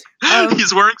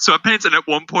 He's wearing sweatpants, and at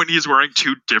one point he's wearing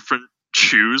 2 different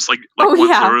shoes, like one's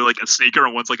literally like a sneaker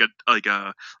and one's like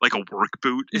a work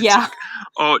boot. It's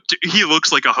he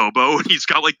looks like a hobo, and he's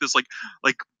got like this like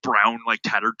brown like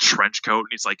tattered trench coat, and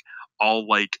he's like all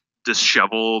like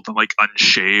disheveled and like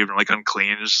unshaved and like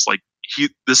unclean. It's just like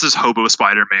this is Hobo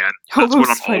Spider-Man. That's what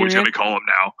I'm always gonna call him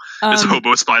now. Is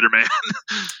Hobo Spider-Man.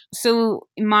 So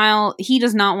Miles, he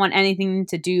does not want anything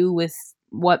to do with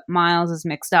what Miles is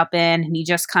mixed up in, and he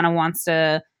just kind of wants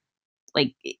to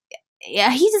like. Yeah,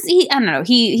 I don't know.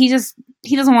 He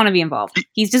doesn't want to be involved.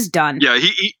 He's just done. Yeah,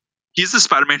 he's the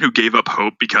Spider-Man who gave up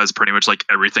hope because pretty much like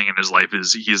everything in his life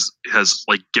has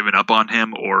like given up on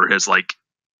him or is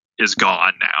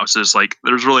gone now. So it's like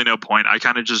there's really no point. I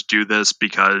kind of just do this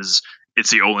because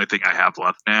it's the only thing I have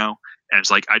left now. And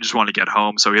it's like I just want to get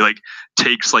home. So he like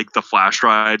takes like the flash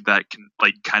drive that can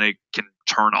like kind of can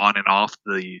turn on and off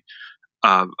the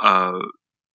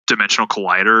dimensional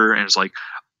collider, and it's like,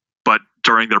 but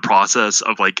during their process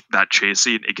of like that chase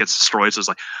scene, it gets destroyed. So it's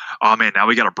like, oh man, now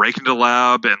we got to break into the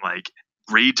lab and like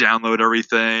re-download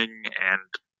everything, and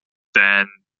then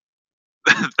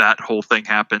that whole thing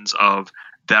happens of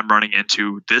them running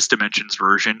into this dimension's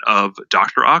version of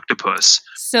Dr. Octopus.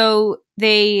 So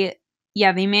they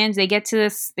get to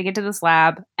this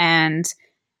lab and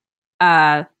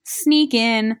sneak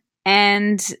in,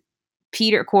 and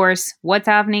Peter, of course, what's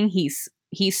happening? He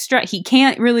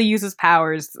can't really use his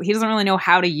powers. He doesn't really know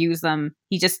how to use them.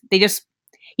 He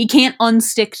can't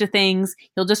unstick to things.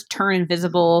 He'll just turn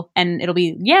invisible, and it'll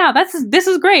be this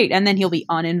is great, and then he'll be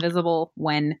uninvisible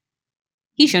when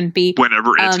he shouldn't be.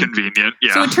 Whenever it's convenient.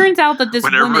 Yeah. So it turns out that this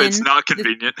whenever woman, it's not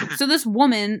convenient. So this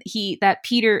woman, that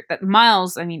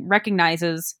Miles,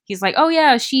 recognizes. He's like, oh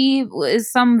yeah, she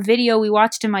is some video we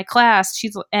watched in my class.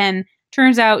 And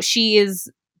turns out she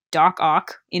is Doc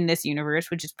Ock in this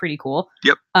universe, which is pretty cool.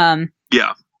 Yep.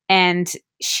 Yeah. And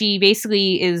she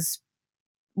basically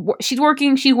she's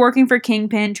working for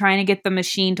Kingpin, trying to get the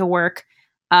machine to work.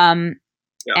 And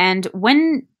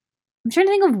when I'm trying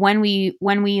to think of when we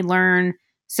learn,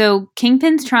 so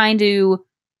Kingpin's trying to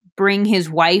bring his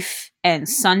wife and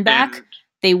son back. And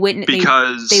they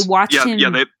watched him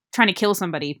trying to kill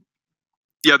somebody.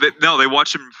 Yeah, they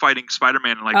watched him fighting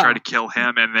Spider-Man and try to kill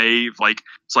him, and they it's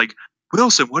like,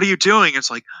 Wilson, what are you doing?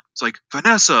 It's like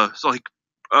Vanessa. It's like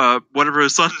whatever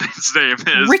his son's name is.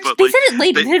 They said it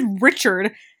later. They said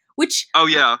Richard, which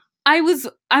I'm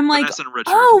like,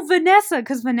 Vanessa,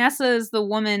 because Vanessa is the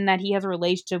woman that he has a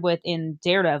relationship with in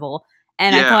Daredevil.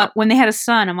 And I thought when they had a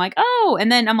son, I'm like, oh,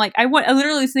 and then I'm like, I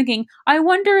literally was thinking, I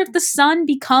wonder if the son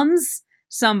becomes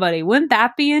somebody. Wouldn't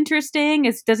that be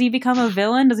interesting? Does he become a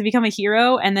villain? Does he become a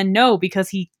hero? And then no,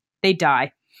 because they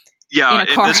die. Yeah,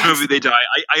 in this movie they die.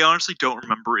 I honestly don't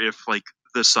remember if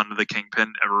the son of the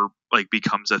Kingpin ever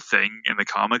becomes a thing in the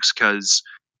comics, because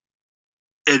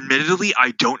admittedly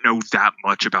I don't know that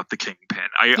much about the Kingpin.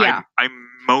 I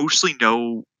mostly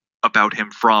know about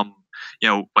him from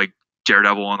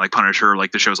Daredevil and Punisher,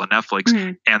 the shows on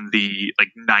Netflix, and the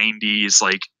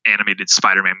 90s animated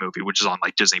Spider-Man movie, which is on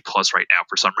Disney Plus right now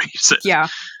for some reason. Yeah.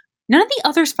 None of the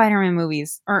other Spider-Man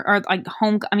movies are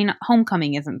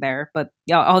Homecoming isn't there, but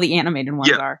all the animated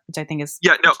ones are, which I think is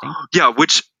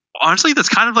which honestly that's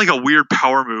kind of a weird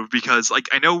power move, because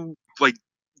I know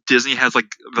Disney has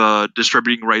like the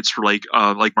distributing rights for like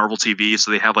Marvel TV,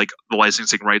 so they have like the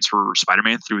licensing rights for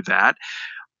Spider-Man through that.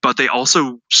 But they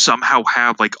also somehow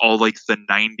have like all like the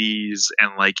 90s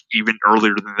and like even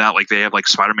earlier than that, like they have like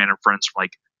Spider-Man and Friends from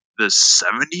like the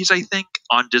 70s, I think,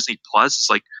 on Disney Plus. It's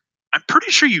like I'm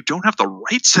pretty sure you don't have the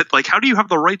rights to, like, how do you have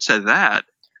the rights to that?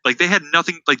 Like they had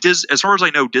nothing, like as far as I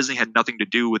know, Disney had nothing to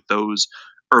do with those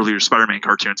earlier Spider-Man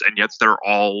cartoons, and yet they're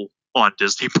all on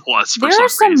Disney Plus for There are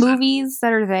some some reason. movies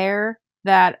that are there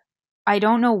that I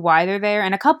don't know why they're there,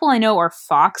 and a couple I know are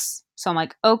Fox, so I'm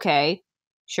like, okay,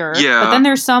 sure. But Yeah. then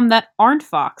there's some that aren't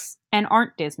Fox and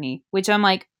aren't Disney, which I'm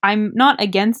like, I'm not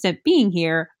against it being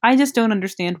here. I just don't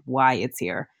understand why it's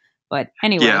here. But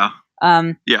anyway, Yeah.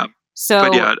 Yeah. so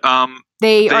But yeah,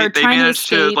 they are they trying to managed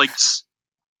to escape. like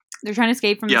They're trying to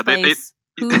escape from yeah, this place.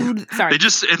 Sorry. they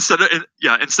just instead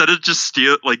of just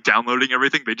steal like downloading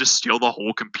everything, they just steal the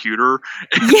whole computer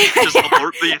and just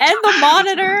alert the and the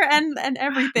monitor and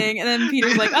everything. And then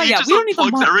Peter's like, "Oh he yeah, just we don't need the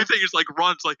unplugs monitor." everything. He's like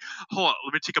runs like, hold on,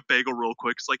 let me take a bagel real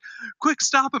quick. It's like, quick,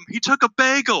 stop him! He took a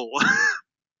bagel.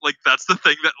 Like that's the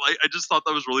thing that like I just thought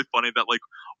that was really funny that like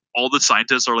all the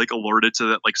scientists are like alerted to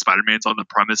that like Spider-Man's on the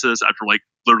premises after like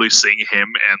literally seeing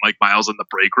him and like Miles in the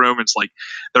break room. It's like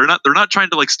they're not trying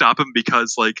to like stop him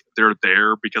because like they're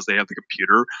there because they have the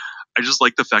computer. I just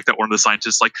like the fact that one of the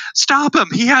scientists like, stop him,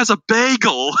 he has a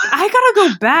bagel. I gotta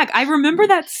go back. I remember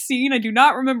that scene. I do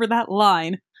not remember that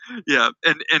line. Yeah,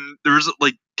 and there's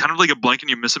like kind of like a blink and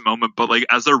you miss a moment, but like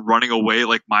as they're running away,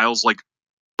 like Miles like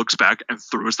looks back and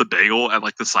throws the bagel at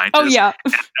like the scientist. Oh yeah.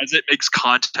 And as it makes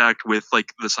contact with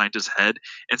like the scientist's head,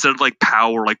 instead of like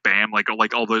pow or like bam, like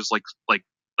all those like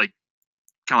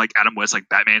kind of like Adam West like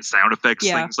Batman sound effects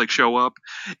things like show up,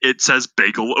 it says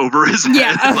bagel over his head.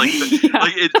 Yeah. like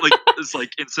it's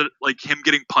like instead of, like him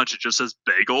getting punched, it just says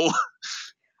bagel.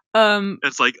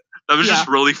 It's like that was just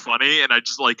really funny, and I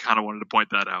just like kind of wanted to point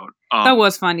that out. That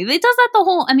was funny. It does that the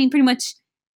whole. I mean, pretty much.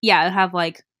 Yeah, have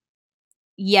like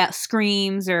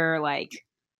screams or like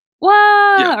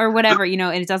whoa or whatever, and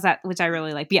it does that, which I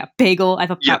really like. But yeah, bagel. I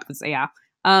thought that was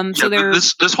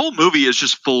so this whole movie is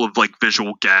just full of like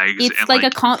visual gags. It's and, like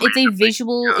it's a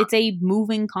visual. It's a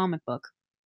moving comic book.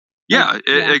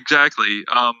 Exactly.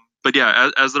 But yeah,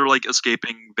 as they're like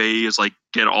escaping, they is like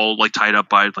get all like tied up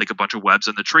by like a bunch of webs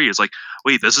in the tree. It's like,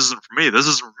 wait, this isn't for me. This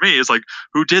isn't for me. It's like,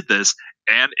 who did this?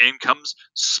 And in comes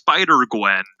Spider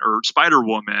Gwen or Spider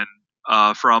Woman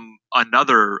from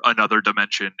another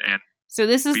dimension. And so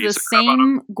this is the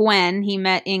same Gwen he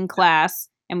met in class,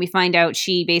 and we find out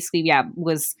she basically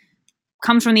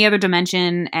comes from the other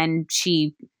dimension, and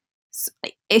she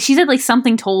said like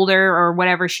something told her or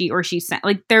whatever she sent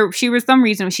like she was some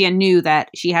reason she knew that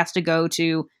she has to go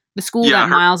to the school that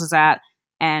Miles is at,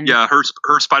 and her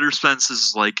spider sense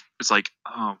is like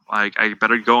oh, I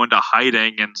better go into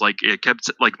hiding, and like it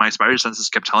kept like my spider senses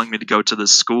kept telling me to go to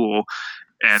this school,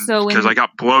 and because I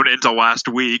got blown into last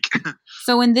week.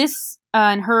 So in this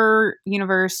in her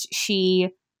universe, she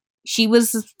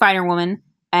was Spider-Woman,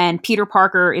 and Peter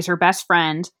Parker is her best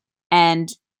friend, and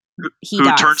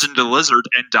who turns into a lizard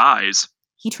and dies.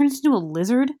 He turns into a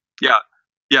lizard? Yeah.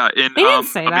 In they didn't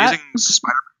say Amazing that.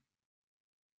 Spider-Man.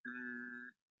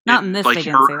 Not in this. They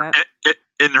didn't say that.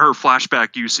 In her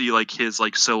flashback, you see like his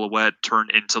like silhouette turn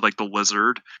into like the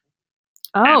lizard.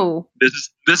 Oh. And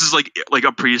this is like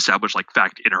a pre-established like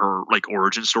fact in her like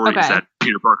origin story is that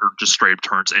Peter Parker just straight up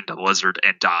turns into the lizard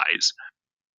and dies.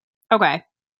 Okay.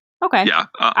 Yeah.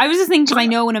 I was just thinking because I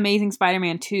know in Amazing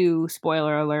Spider-Man 2,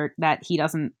 spoiler alert, that he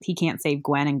can't save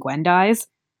Gwen and Gwen dies.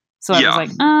 So I was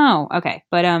like, oh, okay.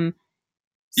 But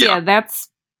that's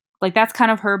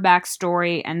kind of her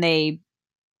backstory, and they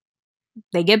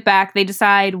get back. They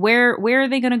decide where are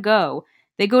they gonna go?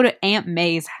 They go to Aunt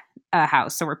May's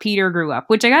house, so where Peter grew up.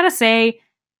 Which I gotta say,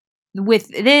 with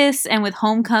this and with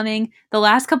Homecoming, the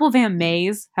last couple of Aunt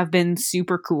Mays have been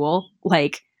super cool.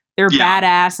 Like. They're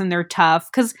badass and they're tough.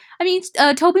 Because, I mean,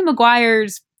 Tobey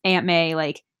Maguire's Aunt May,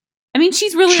 like, I mean,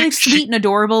 she's really like sweet and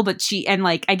adorable, but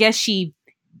I guess she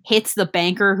hits the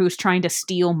banker who's trying to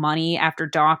steal money after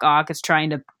Doc Ock is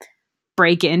trying to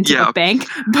break into the bank.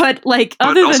 But, like,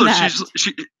 other than that.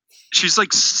 She's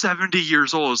like 70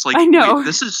 years old. It's like, I know. Wait,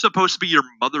 this is supposed to be your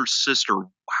mother's sister.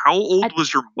 How old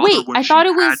was your mother when I thought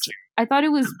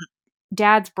it was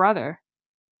Dad's brother.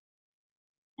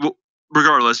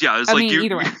 Regardless, it's I like mean,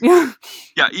 either way.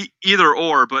 Either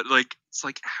or, but like it's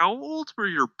like how old were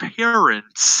your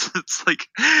parents? It's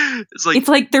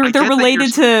like they're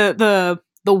related to the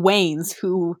Waynes,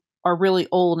 who are really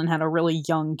old and had a really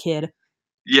young kid.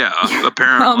 Yeah,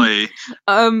 apparently.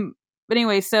 But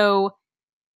anyway, so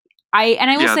I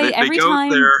will Yeah, say they every go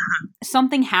time there.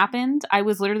 something happened, I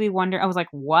was literally wondering. I was like,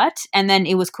 "What?" And then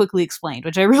it was quickly explained,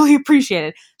 which I really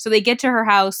appreciated. So they get to her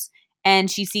house, and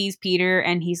she sees Peter,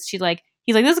 and he's like,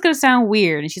 "This is gonna sound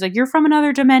weird," and she's like, "You're from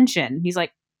another dimension." He's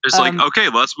like, It's like, "Um, okay,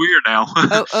 well, that's weird now.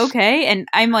 oh, okay." And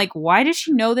I'm like, "Why does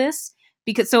she know this?"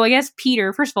 Because so I guess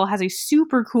Peter, first of all, has a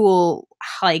super cool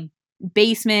like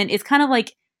basement. It's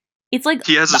like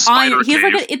He has a the iron. spider He has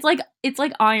like cave. it's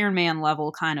like Iron Man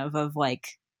level kind of like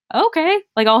okay,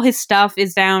 like all his stuff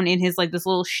is down in his like this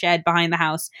little shed behind the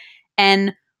house,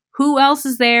 and who else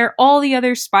is there? All the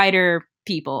other Spider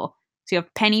people. So you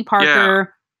have Penny Yeah,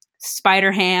 Parker,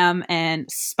 Spider Ham, and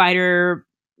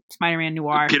Spider-Man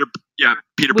Noir. Peter. Yeah,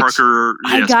 Peter Which Parker.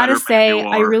 I Yeah, gotta Spider-Man say,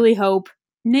 I Noir. really hope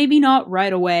maybe not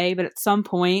right away, but at some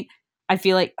point, I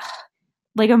feel like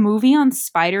a movie on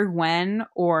Spider Gwen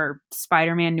or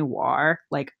Spider Man Noir.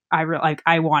 Like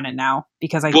I want it now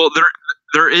because I Well,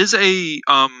 there is a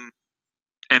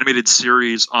animated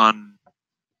series on,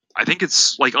 I think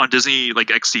it's like on Disney like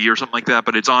XD or something like that,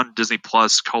 but it's on Disney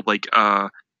Plus called like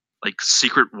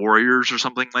Secret Warriors or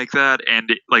something like that,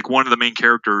 and like one of the main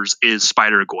characters is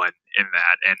Spider Gwen in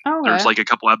that, and there's okay. like a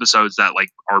couple episodes that like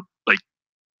are like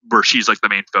where she's like the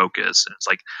main focus, and it's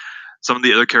like some of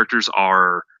the other characters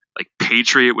are like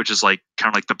Patriot, which is like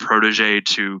kind of like the protege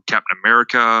to Captain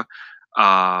America,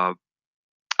 uh,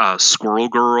 Squirrel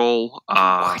Girl.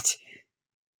 What?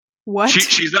 What?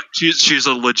 She's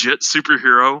a legit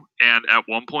superhero, and at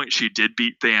one point she did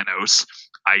beat Thanos.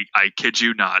 I kid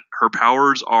you not. Her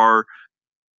powers are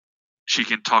she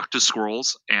can talk to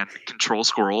squirrels and control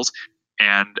squirrels,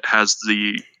 and has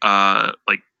the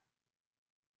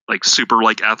like super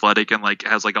like athletic and like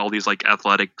has like all these like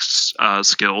athletics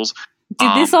skills.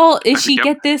 Did this all? I Is think she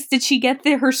get this? Did she get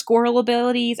her squirrel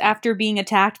abilities after being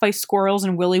attacked by squirrels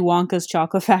in Willy Wonka's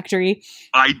chocolate factory?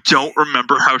 I don't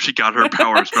remember how she got her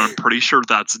powers, but I'm pretty sure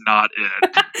that's not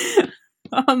it.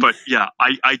 But yeah,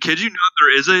 I kid you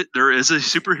not, there is a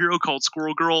superhero called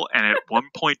Squirrel Girl, and at one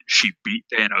point she beat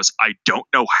Thanos. I don't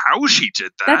know how she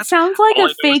did that that. sounds like All a I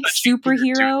know is fake that she dared to.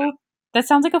 superhero. That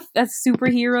sounds like a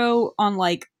superhero on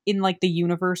like in like the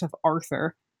universe of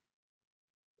Arthur,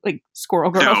 like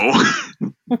Squirrel Girl.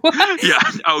 No. What? Yeah.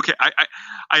 Okay.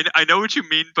 I know what you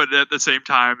mean, but at the same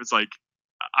time, it's like,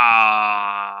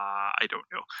 I don't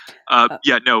know.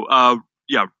 Yeah. No.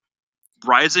 Yeah.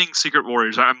 Rising Secret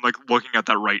Warriors. I'm like looking at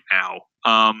that right now.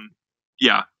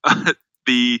 Yeah.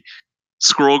 The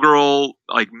Squirrel Girl,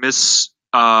 like Miss,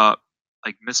 no,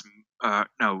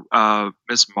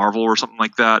 Miss Marvel or something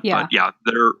like that. Yeah. But yeah,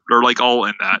 they're like all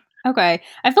in that. Okay.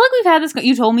 I feel like we've had this.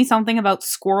 You told me something about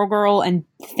Squirrel Girl and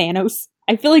Thanos.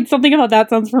 I feel like something about that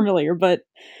sounds familiar, but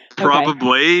okay.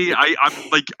 Probably. I'm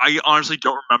like I honestly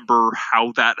don't remember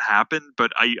how that happened,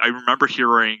 but I remember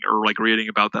hearing or like reading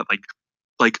about that like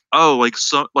oh like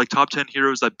so like top 10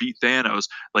 heroes that beat Thanos,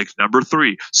 like number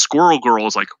 3 Squirrel Girl.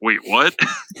 Is like, wait, what?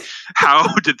 How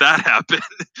did that happen?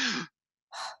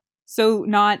 So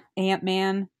not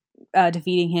Ant-Man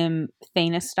defeating him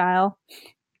Thanos style.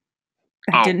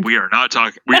 I Oh, didn't. we are not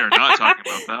talking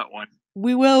about that one.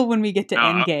 We will when we get to No,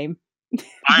 Endgame.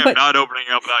 I am But not opening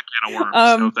up that can of worms.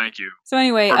 No, thank you. so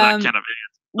anyway, Or that can of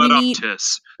we but meet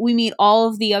tis. we meet all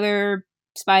of the other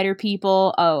spider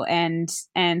people. Oh, and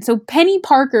so Penny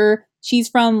Parker, she's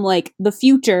from like the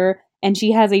future, and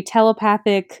she has a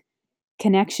telepathic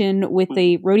connection with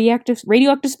a radioactive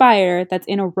spider that's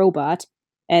in a robot,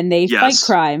 and they fight Yes.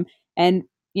 crime. And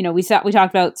we talked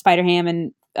about Spider Ham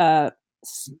and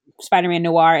Spider-Man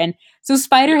Noir, and so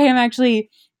Spider Ham actually.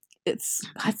 It's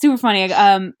super funny.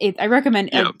 I recommend.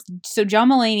 Yeah. So John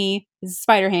Mulaney is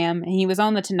Spider Ham, and he was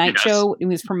on the Tonight Yes. Show. He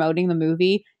was promoting the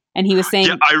movie, and he was saying,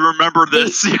 Yeah, I remember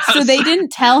this. Yes. So they didn't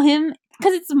tell him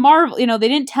because it's Marvel. They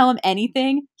didn't tell him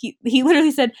anything. He literally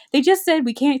said they just said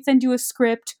we can't send you a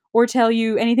script or tell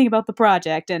you anything about the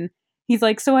project. And he's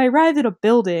like, so I arrived at a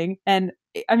building, and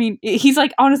I mean, he's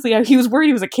like, honestly, he was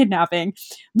worried it was a kidnapping,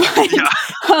 but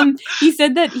Yeah. He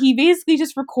said that he basically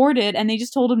just recorded, and they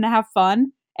just told him to have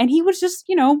fun. And he was just,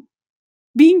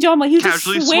 being John, like he was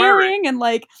Casually just swearing and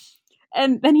like,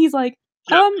 and then he's like,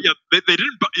 yeah,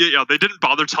 they didn't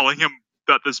bother telling him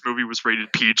that this movie was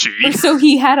rated PG. So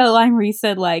he had a line where he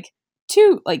said like,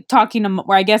 talking to,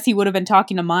 where I guess he would have been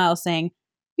talking to Miles, saying,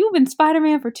 "You've been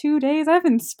Spider-Man for 2 days. I've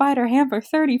been Spider-Ham for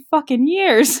 30 fucking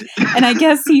years." And I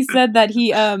guess he said that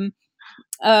he was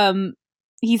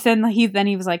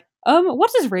like,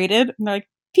 "What's this rated?" And they're like,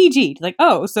 "PG." Like,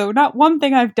 oh, so not one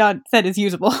thing I've said is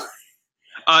usable.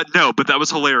 No, but that was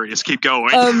hilarious. Keep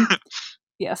going.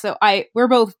 Yeah, so we're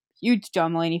both huge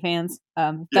John Mulaney fans.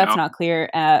 That's Yeah. not clear.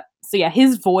 So yeah,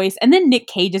 his voice and then Nick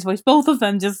Cage's voice, both of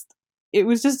them just it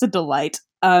was just a delight.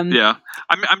 Yeah,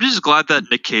 I'm just glad that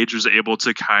Nick Cage was able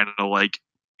to kind of like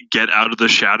get out of the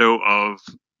shadow of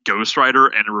Ghost Rider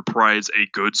and reprise a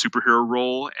good superhero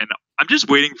role. And I'm just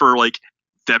waiting for like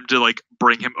them to like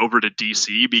bring him over to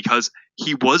DC because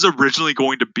he was originally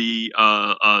going to be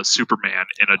a Superman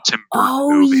in a Tim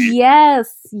Burton movie. Yes,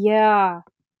 yeah,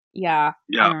 I Yeah,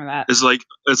 remember that. it's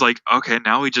like okay,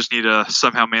 now we just need to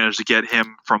somehow manage to get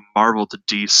him from Marvel to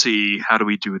DC. How do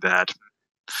we do that?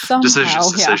 Somehow,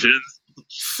 Decisions.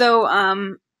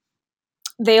 So,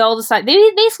 they all decide.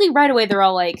 They basically right away. They're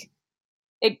all like,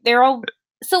 they're all.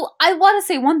 So I want to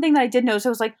say one thing that I did notice. I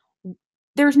was like,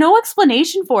 there's no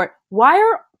explanation for it.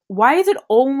 Why is it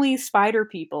only spider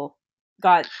people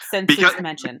got sent to this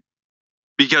dimension?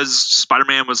 Because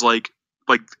Spider-Man was like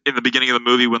in the beginning of the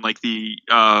movie when like the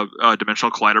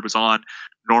dimensional collider was on,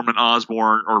 Norman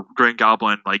Osborn or Green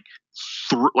Goblin like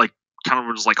kind of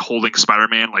was like holding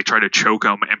Spider-Man, like trying to choke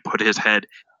him and put his head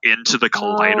into the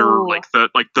collider,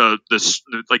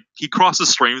 like he crossed the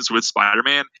streams with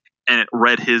Spider-Man and it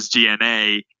read his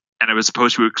DNA and it was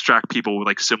supposed to extract people with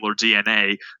like similar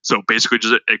DNA. So basically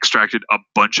just extracted a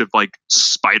bunch of like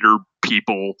spider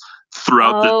people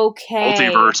throughout the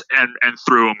multiverse and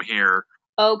threw them here.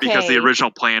 Okay. Because the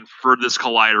original plan for this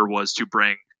collider was to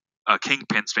bring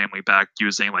Kingpin's family back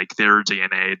using like their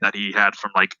DNA that he had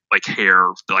from like hair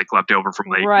like left over from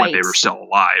like when they were still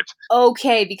alive.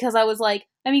 Okay, because I was like,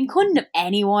 I mean, couldn't have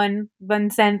anyone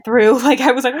been sent through? Like,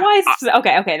 I was like, why is this?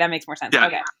 Okay, that makes more sense. Yeah,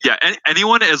 okay. Yeah,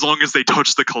 anyone as long as they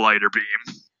touch the collider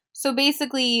beam. So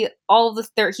basically, all of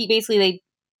this, they're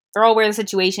all aware of the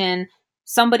situation.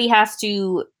 Somebody has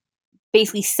to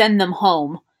basically send them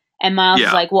home. And Miles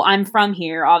is like, well, I'm from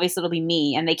here. Obviously, it'll be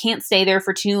me. And they can't stay there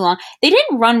for too long. They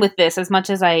didn't run with this as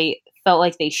much as I felt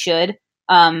like they should.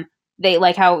 They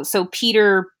like how, so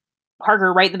Peter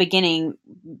Parker, right in the beginning,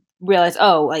 realized,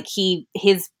 oh, like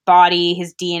his body,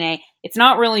 his DNA, it's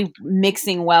not really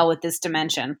mixing well with this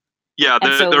dimension. Yeah,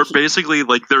 they're basically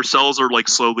like their cells are like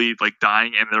slowly like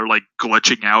dying and they're like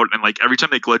glitching out. And like every time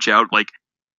they glitch out, like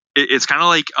it's kind of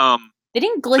like they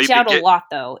didn't glitch out a lot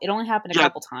though. It only happened a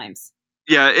couple times.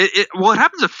 Yeah, it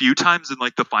happens a few times in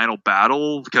like the final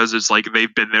battle because it's like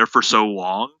they've been there for so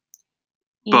long.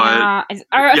 Yeah, but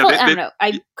I don't know.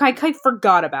 I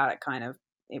forgot about it kind of.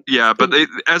 But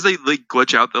as they like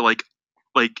glitch out, they're like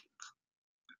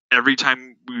every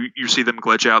time you see them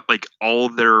glitch out, like all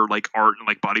of their like art and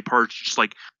like body parts just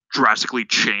like drastically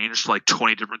change like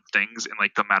 20 different things in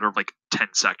like the matter of like 10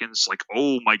 seconds. Like,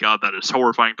 oh my god, that is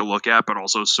horrifying to look at, but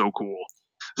also so cool.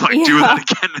 Like, do that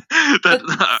again.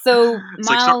 So it's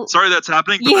like, sorry that's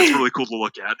happening, but that's really cool to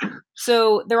look at.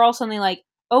 So they're all suddenly like,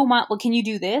 oh, well, can you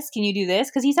do this? Can you do this?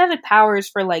 Because he's had powers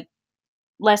for like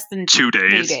less than 2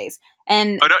 days. 2 days.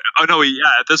 And at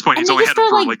this point he's only had him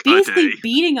for like basically a day.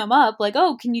 Beating him up, like,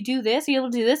 oh, can you do this? Are you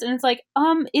able to do this? And it's like,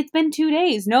 it's been 2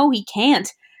 days. No, he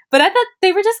can't. But I thought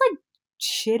they were just like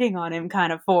shitting on him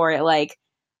kind of for it. Like,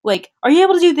 are you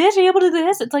able to do this? Are you able to do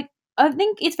this? It's like, I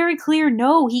think it's very clear,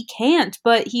 no, he can't.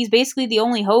 But he's basically the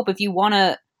only hope if you want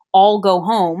to all go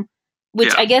home.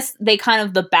 Which I guess they kind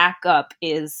of, the backup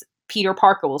is Peter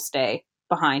Parker will stay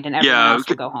behind and everyone else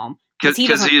will go home. Because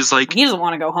he's like, he doesn't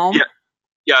want to go home.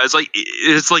 Yeah, it's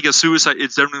like a suicide.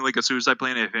 It's definitely like a suicide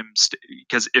plan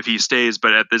because if he stays.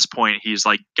 But at this point, he's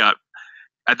like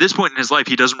at this point in his life,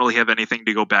 he doesn't really have anything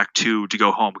to go back to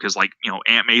go home because like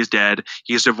Aunt May's dead.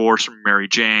 He's divorced from Mary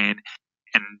Jane,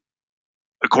 and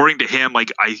according to him,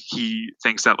 like he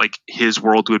thinks that like his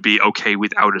world would be okay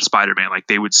without a Spider-Man. Like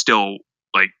they would still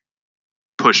like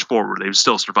push forward. They would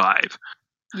still survive.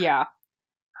 Yeah.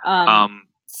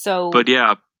 But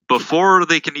yeah. Before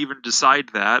they can even decide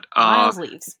that, Miles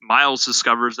leaves. Miles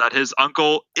discovers that his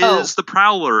uncle is the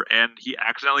Prowler, and he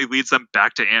accidentally leads them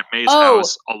back to Aunt May's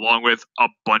house, along with a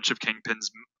bunch of Kingpin's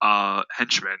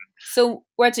henchmen. So,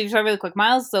 really quick.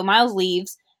 Miles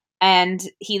leaves, and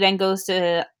he then goes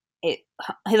to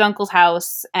his uncle's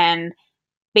house, and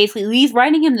basically he's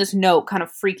writing him this note, kind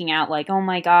of freaking out, like, oh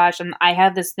my gosh, I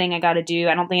have this thing I gotta do,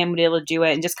 I don't think I'm gonna be able to do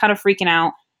it, and just kind of freaking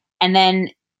out. And then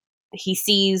he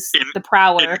sees the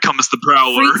Prowler. In comes the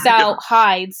Prowler. Freaks out,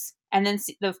 hides, and then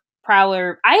the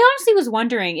Prowler. I honestly was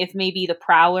wondering if maybe the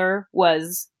Prowler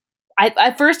was.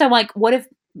 At first, I'm like, what if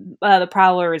the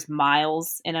Prowler is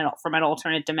Miles from an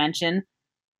alternate dimension?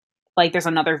 Like, there's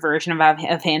another version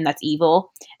of him that's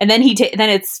evil, and then then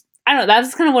it's, I don't know.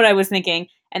 That's kind of what I was thinking.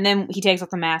 And then he takes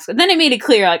off the mask, and then it made it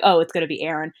clear, like, oh, it's gonna be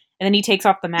Aaron. And then he takes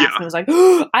off the mask, and I was like,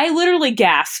 oh, I literally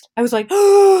gasped. I was like,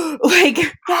 oh, like,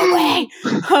 no way.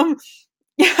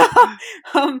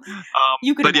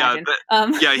 You could imagine.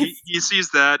 He sees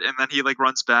that, and then he like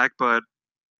runs back, but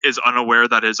is unaware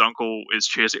that his uncle is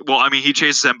chasing. Well, I mean, he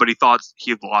chases him, but he thought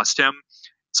he lost him,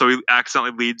 so he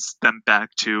accidentally leads them back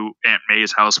to Aunt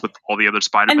May's house with all the other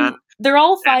Spider-Men. And they're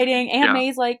all fighting. Aunt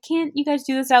May's like, "Can't you guys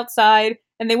do this outside?"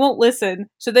 And they won't listen.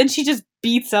 So then she just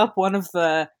beats up one of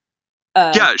the.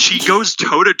 She goes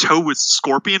toe to toe with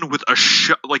Scorpion with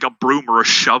like a broom or a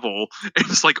shovel. And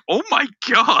it's like, oh my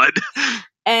god!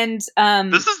 And this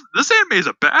Aunt May's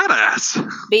a badass.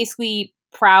 Basically,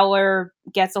 Prowler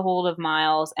gets a hold of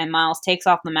Miles, and Miles takes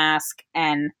off the mask,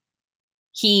 and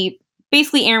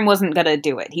Aaron wasn't gonna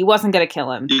do it. He wasn't gonna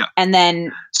kill him. Yeah. And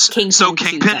then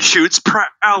Kingpin shoots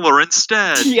Prowler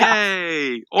instead. Yeah.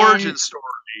 Yay! Origin story.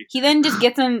 He then just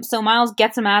gets him. So Miles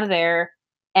gets him out of there,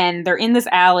 and they're in this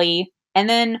alley. And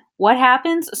then what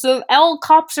happens? So all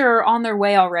cops are on their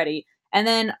way already, and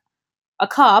then a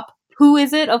cop. Who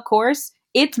is it? Of course,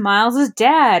 it's Miles'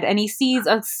 dad, and he sees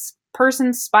a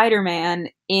person Spider-Man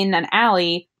in an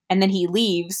alley, and then he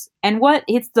leaves. And what?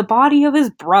 It's the body of his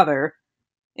brother.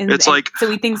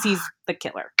 So he thinks he's the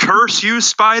killer. Curse you,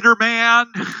 Spider-Man!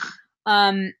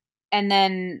 And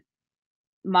then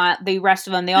the rest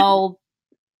of them, they all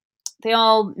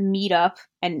meet up,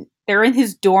 and they're in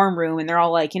his dorm room, and they're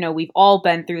all like, we've all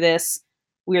been through this.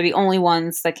 We're the only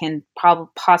ones that can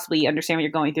possibly understand what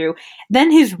you're going through.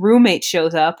 Then his roommate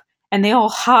shows up, and they all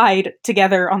hide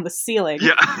together on the ceiling.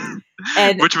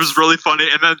 Yeah. Which was really funny.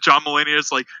 And then John Mulaney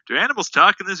is like, do animals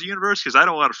talk in this universe? Because I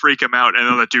don't want to freak him out. And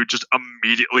then the dude just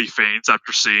immediately faints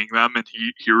after seeing them, and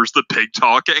he hears the pig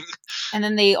talking. And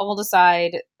then they all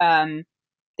decide, they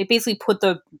basically put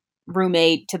the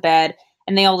roommate to bed,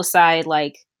 and they all decide,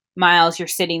 like, Miles, you're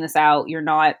sitting this out. You're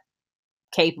not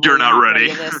capable. You're not ready.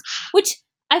 Of this. Which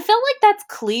I felt like that's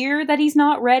clear that he's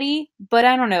not ready, but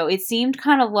I don't know. It seemed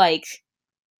kind of like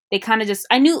they kind of just.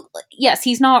 I knew, yes,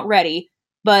 he's not ready,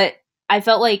 but I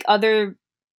felt like there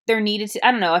needed to.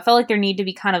 I don't know. I felt like there needed to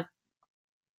be kind of.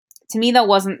 To me, that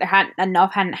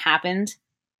hadn't happened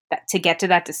to get to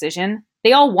that decision.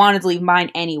 They all wanted to leave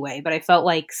mine anyway, but I felt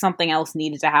like something else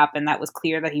needed to happen that was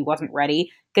clear that he wasn't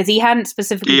ready, because he hadn't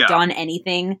specifically done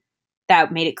anything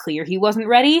that made it clear he wasn't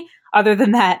ready, other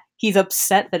than that he's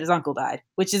upset that his uncle died,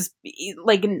 which is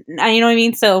like, you know what I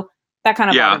mean? So that kind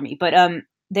of bothered me. But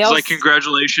they all, like,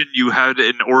 congratulations, you had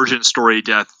an origin story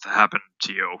death happen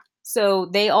to you. So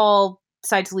they all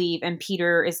decide to leave, and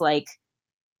Peter is like,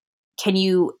 can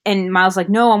you, and Miles is like,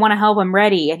 no, I want to help, I'm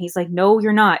ready. And he's like, no,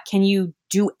 you're not. Can you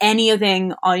do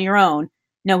anything on your own?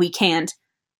 No, he can't.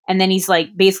 And then he's like,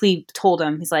 basically told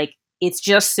him, he's like, it's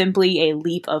just simply a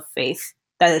leap of faith.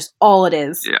 That is all it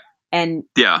is. Yeah. And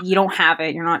you don't have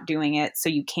it, you're not doing it, so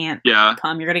you can't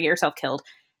come, you're gonna get yourself killed.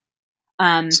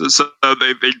 So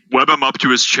they web him up to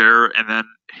his chair, and then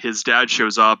his dad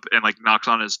shows up and like knocks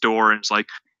on his door, and it's like,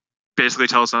 basically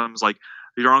tells him, like,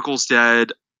 your uncle's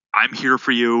dead, I'm here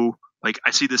for you, like,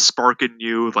 I see this spark in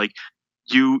you, like,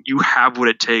 you have what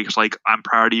it takes, like, I'm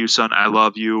proud of you, son, I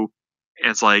love you.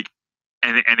 And it's like,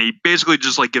 and he basically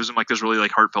just like gives him like this really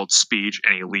like heartfelt speech,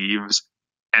 and he leaves,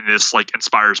 and this like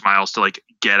inspires Miles to like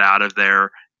get out of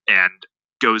there, and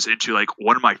goes into like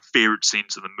one of my favorite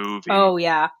scenes in the movie. Oh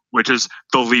yeah. Which is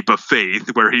the leap of faith,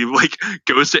 where he like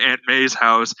goes to Aunt May's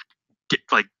house,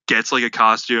 gets like a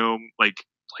costume,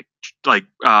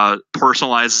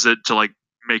 personalizes it to like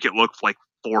make it look like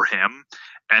for him,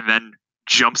 and then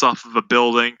jumps off of a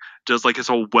building, does like his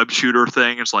whole web shooter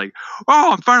thing. It's like,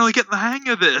 oh, I'm finally getting the hang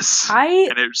of this.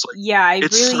 And it's like,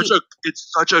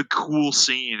 it's such a cool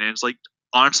scene. And it's like,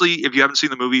 honestly, if you haven't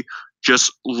seen the movie,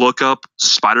 just look up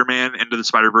Spider-Man Into the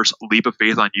Spider-Verse Leap of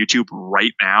Faith on YouTube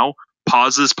right now.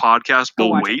 Pause this podcast.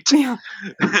 We'll wait. Yeah.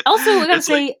 Also, I gotta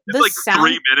say, it's like sound,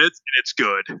 3 minutes, and it's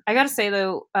good. I gotta say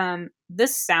though,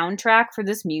 this soundtrack for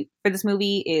this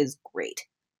movie is great.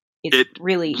 It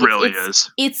really is.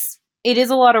 It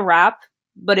is a lot of rap,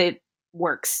 but it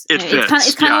works.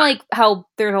 It's kind of like how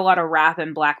there's a lot of rap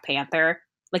in Black Panther.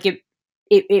 Like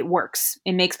it works.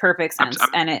 It makes perfect sense,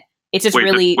 and it's just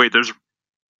really.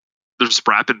 There's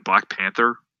rap in Black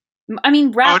Panther. I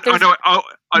mean, rap. Oh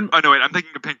no! Wait, I'm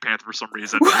thinking of Pink Panther for some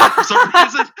reason.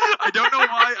 I don't know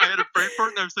why. I had a brain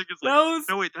fart, and I was thinking, like,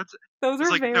 no, wait, those are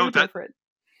like, very different.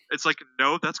 It's like,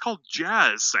 no, that's called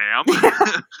jazz, Sam.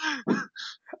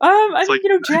 I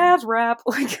think jazz rap,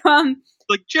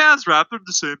 like jazz rap, they're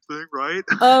the same thing, right?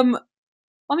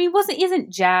 I mean,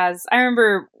 isn't jazz? I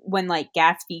remember when like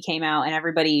Gatsby came out, and there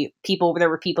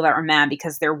were people that were mad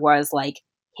because there was like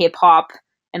hip hop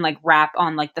and like rap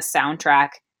on like the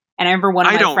soundtrack. And I remember one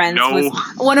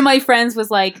of my friends was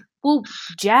like, well,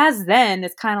 jazz then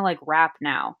is kind of like rap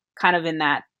now, kind of in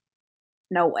that.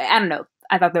 No way, I don't know.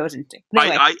 I thought that was interesting.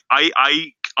 Anyway.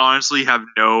 I honestly have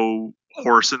no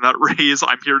horse in that race.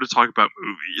 I'm here to talk about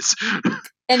movies.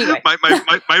 Anyway.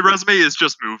 my resume is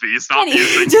just movies, not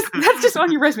music. That's just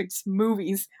on your resume, just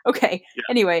movies. Okay. Yeah.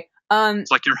 Anyway,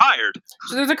 it's like you're hired.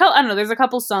 So there's a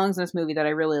couple songs in this movie that I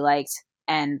really liked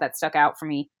and that stuck out for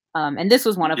me. And this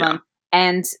was one of them.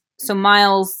 And so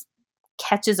Miles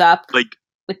catches up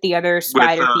with the other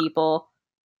spider people.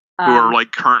 Who are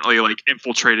like currently like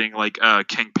infiltrating like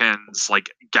Kingpin's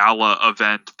like gala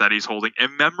event that he's holding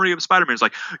in memory of Spider-Man. It's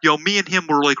like, yo, me and him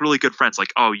were like really good friends.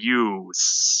 Like, oh, you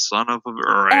son of a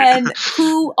right. And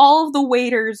who all of the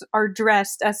waiters are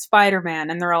dressed as Spider-Man,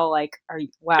 and they're all like, "Are you,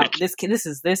 wow, this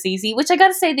is this easy?" Which I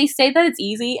gotta say, they say that it's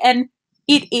easy, and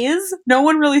it is. No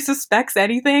one really suspects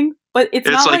anything, but it's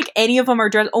not like any of them are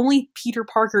dressed. Only Peter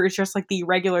Parker is just like the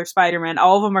regular Spider-Man.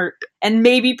 All of them are, and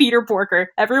maybe Peter Porker.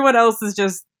 Everyone else is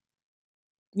just,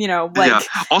 you know, like. Yeah.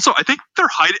 Also, I think they're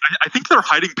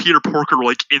hiding Peter Porker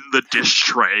like in the dish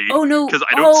tray. Oh no! Because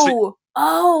I don't see.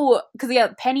 Oh, because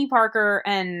Penny Parker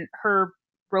and her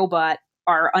robot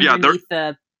are underneath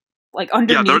like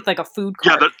a food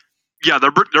cart.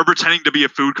 They're pretending to be a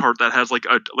food cart that has like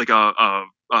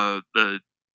the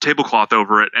tablecloth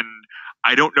over it, and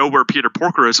I don't know where Peter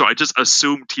Porker is, so I just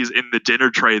assumed he's in the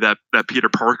dinner tray that Peter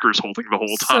Parker's holding the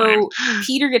whole time. So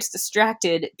Peter gets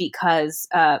distracted because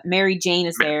Mary Jane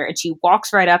is there, and she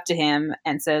walks right up to him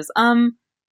and says,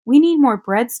 "We need more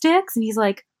breadsticks," and he's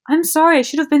like, "I'm sorry, I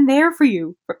should have been there for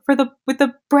you with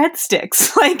the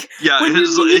breadsticks." Like, yeah,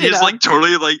 he's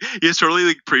totally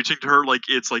like preaching to her, like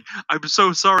it's like, "I'm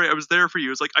so sorry, I was there for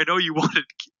you." It's like, I know you wanted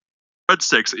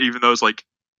breadsticks, even though it's like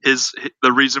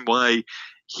the reason why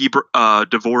he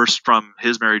divorced from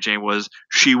his Mary Jane was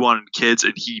she wanted kids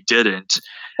and he didn't.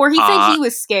 Or he said he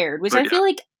was scared, which I feel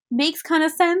like makes kind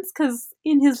of sense because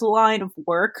in his line of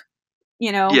work.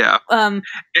 You know, and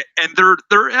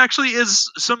there actually is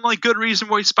some like good reason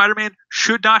why Spider-Man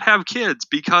should not have kids,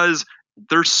 because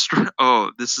there's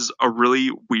this is a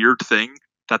really weird thing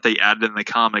that they added in the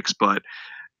comics, but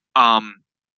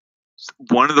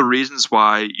one of the reasons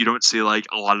why you don't see like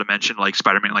a lot of mention like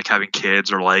Spider-Man like having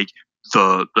kids or like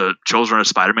the children of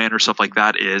Spider-Man or stuff like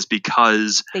that is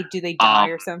because they die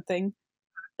or something,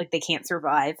 like they can't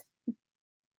survive.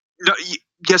 No,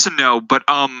 yes and no, but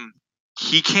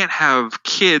he can't have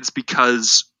kids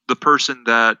because the person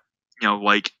that, you know,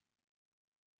 like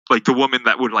the woman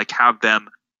that would like have them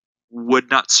would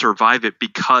not survive it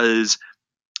because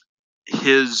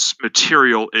his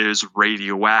material is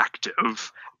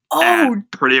radioactive and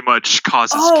pretty much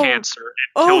causes cancer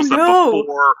and kills them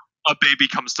before a baby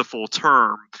comes to full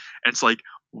term. And it's like,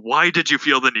 why did you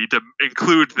feel the need to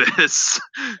include this?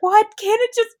 What? Can't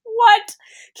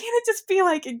it just be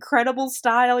like Incredible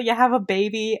style? You have a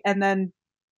baby and then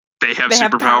they have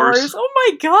superpowers. Oh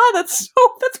my god, that's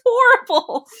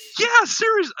horrible. Yeah,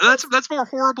 seriously, that's more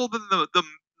horrible than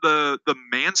the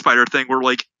man spider thing, where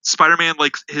like Spider-Man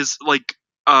like his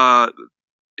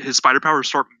spider powers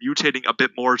start mutating a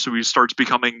bit more, so he starts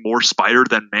becoming more spider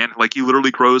than man. Like he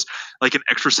literally grows like an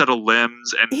extra set of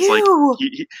limbs, and Ew. like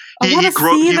I want to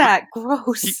see that.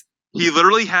 Gross. He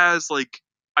literally has like,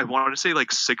 I wanted to say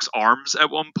like 6 arms at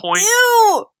one point.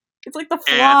 Ew! It's like the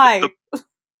Fly.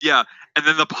 And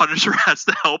then the Punisher has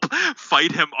to help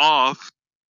fight him off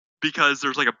because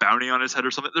there's like a bounty on his head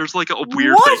or something. There's like a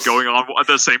weird thing going on at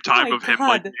the same time of him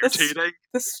like mutating.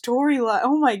 The storyline.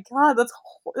 Oh my god, that's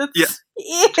ew.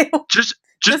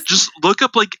 Just look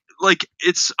up like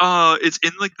it's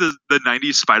in like the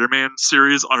 90s Spider-Man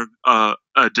series on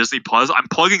Disney Plus. I'm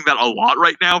plugging that a lot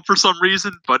right now for some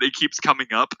reason, but it keeps coming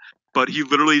up. But he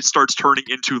literally starts turning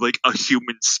into like a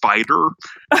human spider.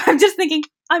 I'm just thinking,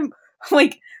 I'm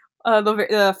like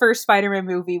the first Spider-Man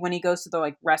movie when he goes to the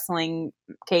like wrestling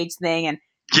cage thing, and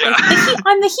yeah,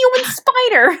 I'm the human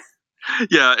spider.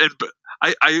 Yeah, and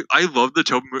I love the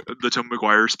Tobey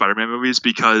Maguire Spider-Man movies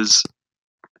because,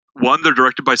 one, they're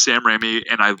directed by Sam Raimi,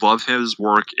 and I love his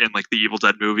work in like the Evil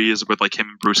Dead movies with like him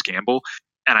and Bruce Campbell.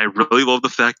 And I really love the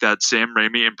fact that Sam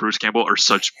Raimi and Bruce Campbell are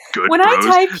such good when bros.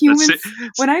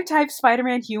 When I type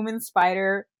Spider-Man human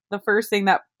spider, the first thing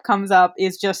that comes up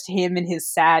is just him in his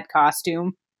sad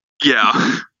costume. Yeah.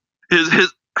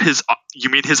 His you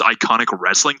mean his iconic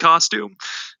wrestling costume?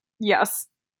 Yes.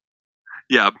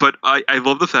 Yeah, but I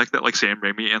love the fact that like Sam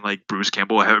Raimi and like Bruce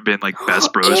Campbell have been like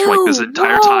best bros for like this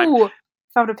entire time.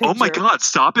 Found a picture. Oh my god,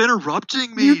 stop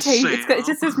interrupting me. It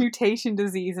just says mutation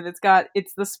disease, and it's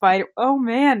the spider. Oh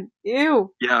man.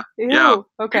 Ew. Yeah. Ew. Yeah.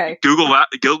 Okay. Google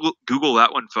that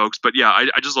one, folks. But yeah, I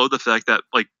just love the fact that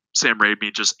like Sam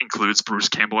Raimi just includes Bruce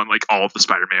Campbell in like all of the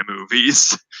Spider-Man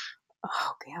movies.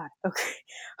 Oh god.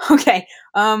 Okay.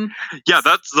 Yeah,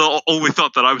 that's the only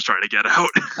thought that I was trying to get out.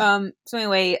 So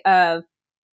anyway,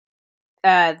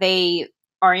 they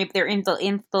are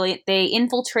they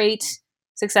infiltrate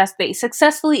they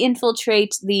successfully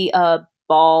infiltrate the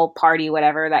ball party,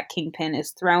 whatever that Kingpin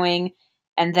is throwing,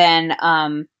 and then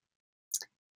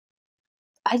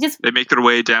they make their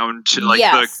way down to like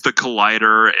yes. the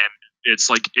collider, and it's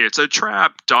a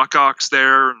trap. Doc Ock's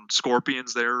there, and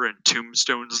Scorpion's there, and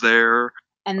Tombstone's there.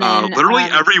 And then literally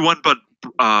everyone but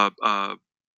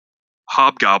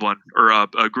Hobgoblin or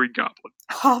Green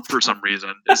Goblin for some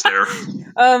reason is there.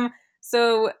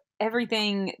 So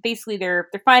everything basically they're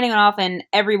fighting it off, and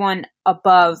everyone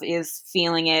above is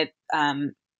feeling it.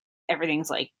 Everything's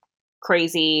like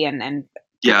crazy, and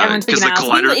yeah, everyone's freaking out.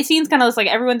 Collider, it seems kind of like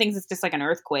everyone thinks it's just like an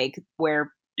earthquake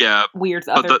where weird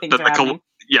other things are happening.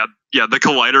 The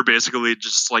collider basically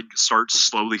just like starts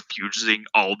slowly fusing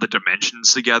all the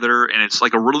dimensions together, and it's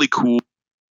like a really cool,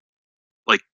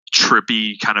 like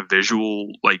trippy kind of visual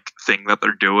like thing that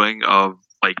they're doing of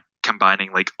like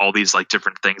combining like all these like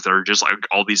different things that are just like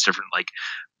all these different like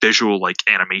visual like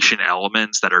animation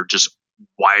elements that are just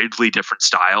widely different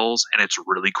styles, and it's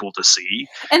really cool to see.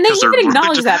 And they even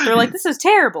acknowledge that they're like, this is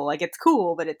terrible, like it's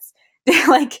cool, but it's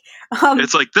like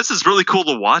it's like this is really cool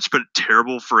to watch, but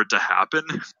terrible for it to happen.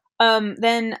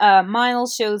 Then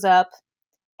Miles shows up,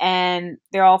 and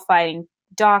they're all fighting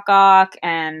Doc Ock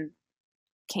and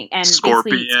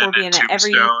Scorpion and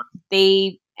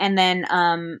and then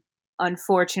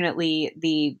unfortunately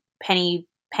the Penny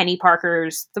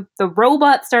Parker's the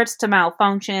robot starts to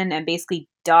malfunction and basically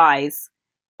dies.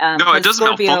 No, it doesn't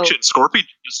malfunction. Scorpion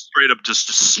just straight up just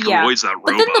destroys that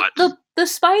robot. But then the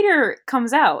spider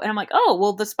comes out, and I'm like, oh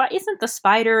well, isn't the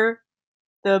spider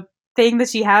the thing that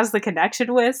she has the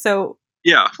connection with? So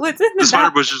yeah, the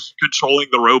spider was just controlling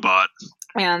the robot.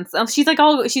 And she's like,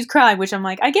 she's crying, which I'm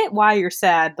like, I get why you're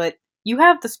sad, but you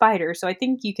have the spider, so I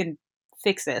think you can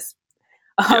fix this.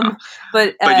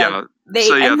 But yeah,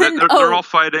 they're all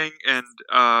fighting, and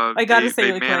I gotta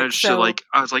say, they managed to like.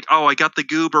 I was like, oh, I got the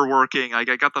goober working. I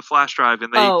got the flash drive,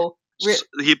 and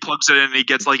he plugs it in, and he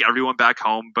gets like everyone back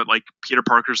home. But like Peter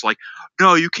Parker's like,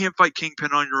 no, you can't fight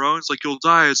Kingpin on your own. It's like you'll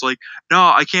die. It's like, no,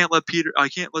 I can't let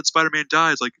Spider-Man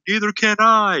die. It's like, neither can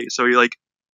I. So he like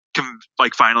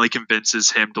finally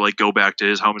convinces him to like go back to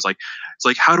his home. It's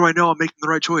like, how do I know I'm making the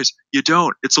right choice? You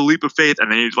don't. It's a leap of faith. And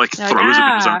then he like throws him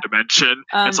in his own dimension.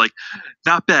 It's like,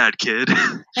 not bad, kid.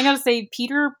 I gotta say,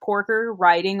 Peter Porker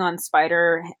riding on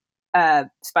Spider-Man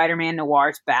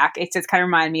Noir's back. It just kind of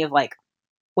reminded me of like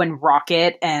when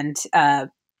Rocket and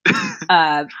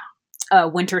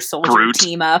Winter Soldier Groot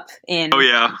team up in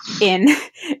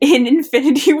in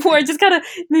Infinity War. Just kind of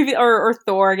maybe or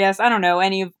Thor, I guess. I don't know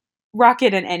any of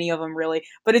Rocket and any of them really,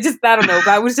 but it just I don't know.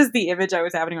 That was just the image I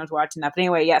was having when I was watching that. But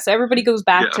anyway, yeah. So everybody goes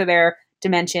back to their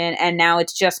dimension, and now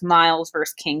it's just Miles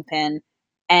versus Kingpin,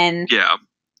 and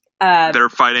they're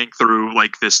fighting through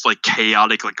like this like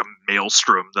chaotic like a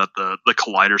maelstrom that the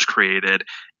colliders created.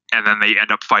 And then they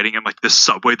end up fighting in like this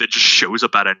subway that just shows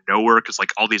up out of nowhere because like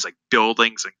all these like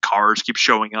buildings and cars keep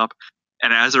showing up.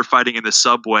 And as they're fighting in the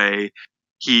subway,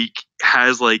 he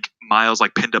has like Miles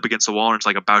like pinned up against the wall, and it's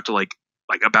like about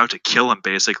to kill him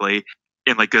basically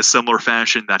in like a similar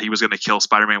fashion that he was going to kill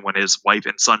Spider-Man when his wife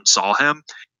and son saw him.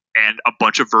 And a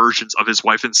bunch of versions of his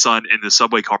wife and son in the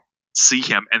subway car see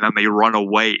him, and then they run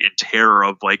away in terror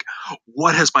of like,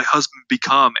 what has my husband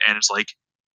become? And it's like,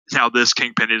 now this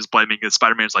Kingpin is blaming it.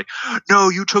 Spider-Man's like, no,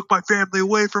 you took my family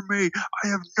away from me. I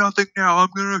have nothing now. I'm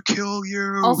gonna kill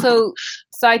you. Also,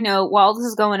 side note, while this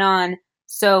is going on,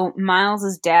 so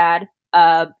Miles' dad,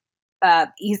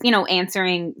 he's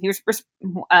answering. He was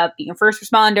being a first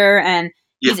responder, and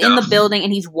he's in the building,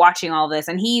 and he's watching all this,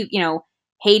 and he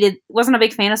wasn't a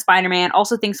big fan of Spider-Man.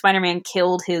 Also thinks Spider-Man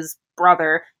killed his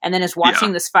brother, and then is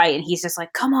watching this fight, and he's just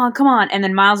like, come on, and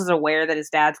then Miles is aware that his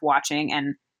dad's watching,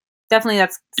 and definitely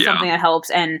that's something that helps.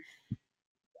 And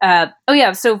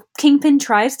so Kingpin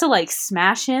tries to like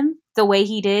smash him the way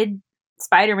he did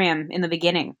Spider-Man in the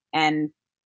beginning, and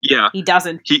he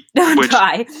doesn't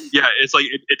die. Yeah, it's like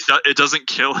it doesn't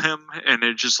kill him, and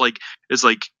it just like is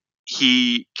like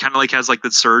he kind of like has like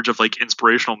the surge of like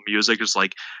inspirational music. It's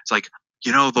like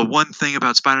the one thing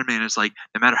about Spider-Man is like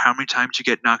no matter how many times you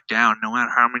get knocked down, no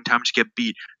matter how many times you get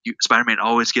beat, Spider-Man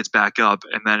always gets back up.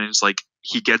 And then it's like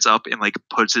he gets up and like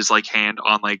puts his like hand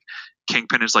on like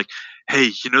Kingpin. Is like, hey,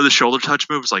 the shoulder touch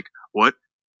move? Is like, what?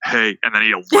 Hey, and then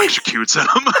he electrocutes him.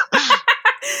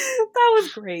 That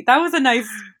was great. That was a nice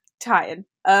tie-in.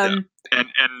 And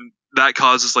that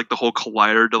causes like the whole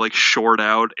collider to like short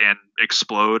out and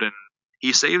explode, and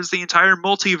he saves the entire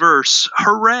multiverse.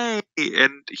 Hooray!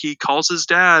 And he calls his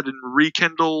dad and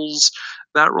rekindles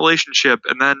that relationship,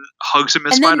 and then hugs him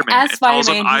as And then Spider-Man as and tells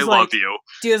him, Spider-Man, "I he's love like, you."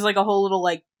 does like a whole little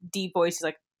like deep voice. He's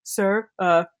like, "Sir,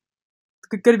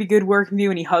 gonna be good working with you,"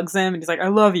 and he hugs him and he's like, "I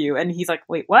love you," and he's like,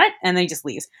 "Wait, what?" And then he just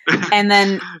leaves. And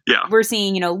then Yeah. we're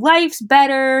seeing, life's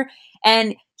better,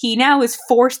 and he now is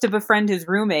forced to befriend his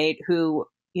roommate who,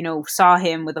 saw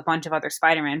him with a bunch of other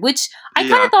Spider-Man, which I kind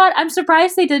Yeah. of thought, I'm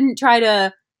surprised they didn't try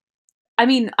to, I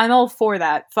mean, I'm all for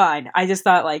that, fine. I just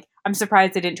thought, like, I'm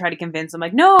surprised they didn't try to convince him,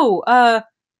 like, no,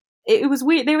 it was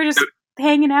weird, they were just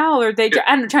hanging out, or I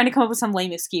don't know, trying to come up with some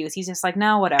lame excuse. He's just like,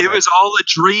 no, whatever. It was all a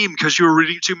dream because you were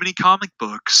reading too many comic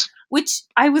books. Which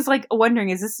I was like wondering,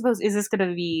 is this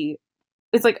gonna be?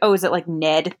 It's like, oh, is it like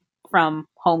Ned from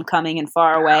Homecoming and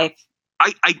Far Away?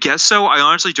 I guess so. I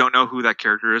honestly don't know who that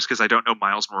character is because I don't know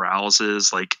Miles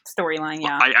Morales' like Storyline.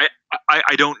 Yeah,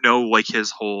 I don't know like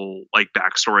his whole like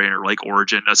backstory or like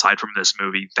origin aside from this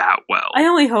movie that well. I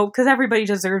only hope, because everybody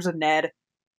deserves a Ned.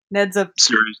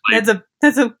 Seriously,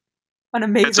 That's an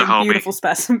amazing, beautiful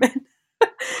specimen.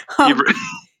 Okay.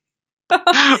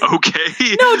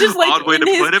 No, just like odd way to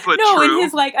put it, but true. In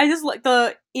his like, I just like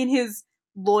in his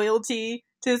loyalty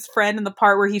to his friend, and the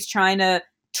part where he's trying to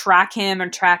track him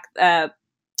and track the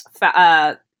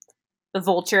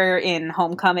Vulture in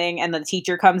Homecoming, and the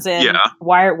teacher comes in. Yeah.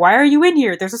 Why are you in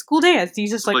here? There's a school dance.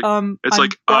 He's just like, I'm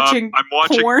watching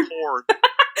porn.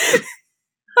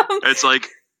 It's like,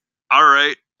 all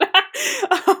right,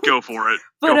 go for it.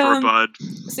 Go for it, bud.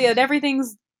 So yeah,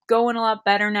 everything's going a lot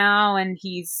better now, and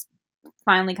he's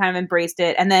finally kind of embraced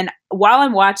it. And then while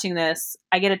I'm watching this,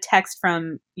 I get a text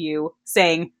from you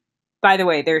saying, by the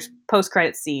way, there's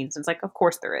post-credit scenes. And it's like, of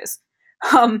course there is.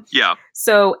 Yeah.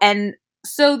 So in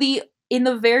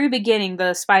the very beginning,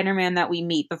 the Spider-Man that we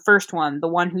meet, the first one, the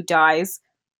one who dies,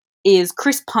 is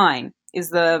Chris Pine,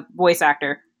 is the voice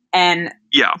actor. And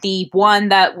yeah, the one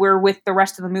that we're with the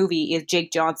rest of the movie is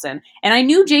Jake Johnson. And I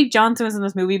knew Jake Johnson was in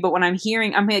this movie, but when I'm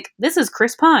like, this is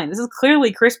Chris Pine. This is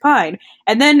clearly Chris Pine.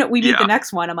 And then we meet the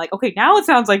next one. I'm like, okay, now it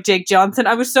sounds like Jake Johnson.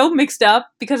 I was so mixed up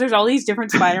because there's all these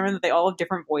different Spider-Men that they all have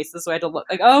different voices. So I had to look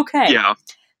like, okay. Yeah.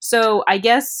 So I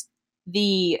guess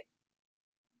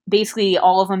basically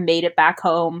all of them made it back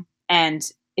home, and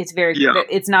it's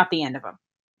it's not the end of them.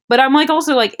 But I'm like,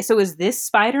 also like, so is this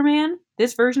Spider-Man,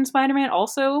 this version Spider-Man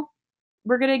also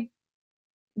we're gonna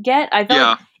get? I felt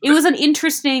like it was an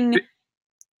interesting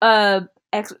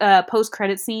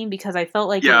post-credit scene, because I felt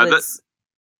like it was,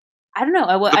 I don't know.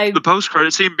 The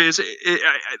post-credit scene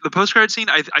the post-credit scene,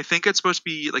 I think it's supposed to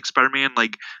be like Spider-Man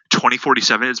like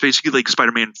 2047. It's basically like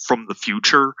Spider-Man from the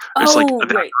future. It's like that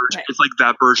version. Right. It's like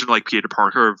that version, like Peter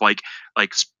Parker, of like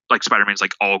Spider-Man's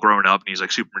like all grown up and he's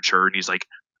like super mature and he's like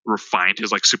refined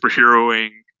his like superheroing,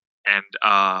 and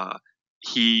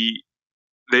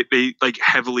they like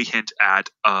heavily hint at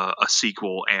a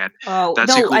sequel, and that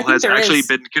sequel has actually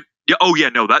been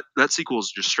that sequel has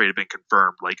just straight up been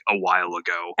confirmed like a while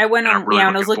ago. I went on,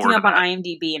 and I was looking up on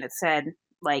IMDb, and it said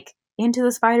like Into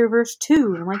the Spider-Verse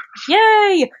 2, and I'm like,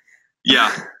 yay!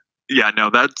 No,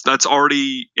 that's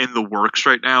already in the works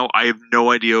right now. I have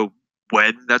no idea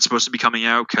when that's supposed to be coming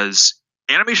out, because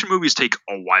animation movies take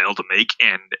a while to make,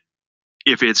 and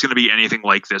if it's going to be anything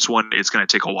like this one, it's going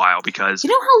to take a while, because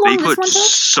how long they put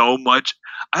so much.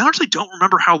 I honestly don't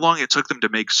remember how long it took them to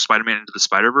make Spider-Man Into the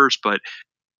Spider-Verse, but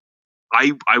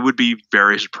I would be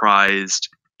very surprised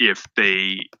if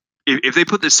they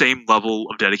put the same level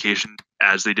of dedication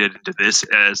as they did into this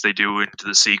as they do into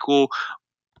the sequel.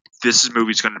 This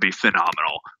movie's going to be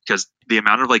phenomenal, because the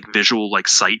amount of like visual like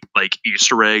sight like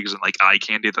Easter eggs and like eye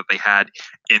candy that they had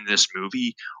in this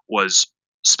movie was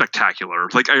spectacular.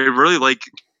 Like, I really like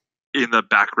in the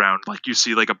background, like you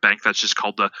see like a bank that's just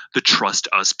called the Trust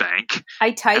Us Bank.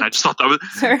 I just thought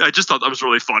that was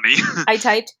really funny. I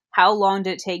typed, how long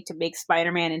did it take to make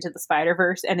Spider-Man Into the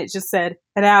Spider-Verse, and it just said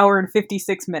 1 hour and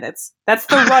 56 minutes. That's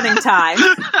the running time.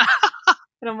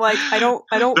 And I'm like, I don't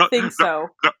think so.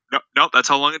 No, that's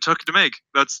how long it took to make.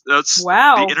 That's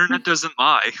wow. The internet doesn't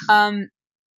lie.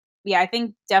 Yeah, I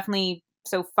think definitely.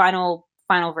 So final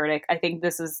verdict. I think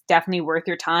this is definitely worth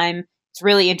your time. It's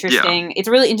really interesting. Yeah. It's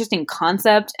a really interesting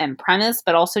concept and premise,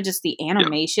 but also just the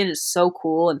animation is so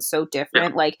cool and so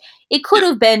different. Like, it could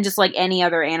have been just like any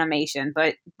other animation,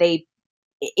 but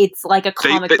it's like a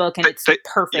comic book, and it's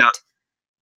perfect. Yeah.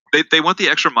 They went the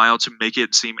extra mile to make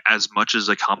it seem as much as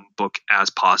a comic book as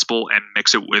possible, and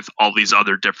mix it with all these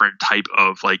other different type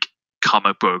of like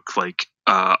comic book like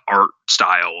art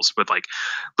styles, with like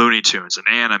Looney Tunes and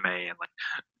anime and like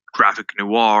graphic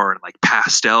noir and like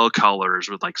pastel colors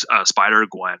with like Spider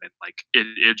Gwen, and like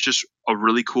it's just a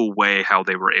really cool way how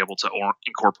they were able to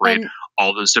incorporate And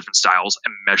all those different styles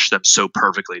and mesh them so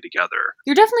perfectly together.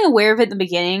 you're definitely aware of it in the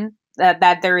beginning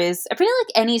that there is. I feel like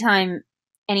anytime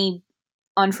any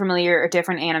unfamiliar or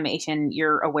different animation,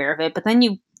 you're aware of it, but then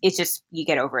you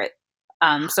get over it.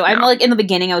 So I'm Yeah. like in the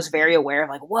beginning, I was very aware of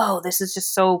like, whoa, this is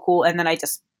just so cool, and then I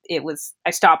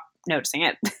stopped noticing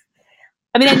it.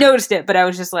 I mean, I noticed it, but I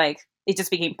was just like, it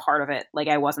just became part of it. Like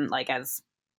I wasn't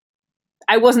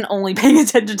only paying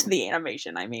attention to the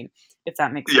animation. I mean, if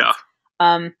that makes sense.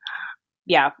 Yeah.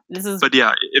 Yeah, this is. But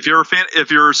yeah, if you're a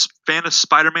fan of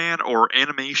Spider-Man or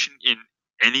animation in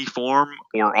any form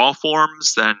or all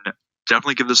forms, then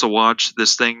definitely give this a watch.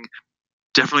 This thing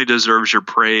definitely deserves your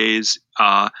praise.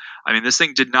 I mean, this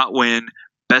thing did not win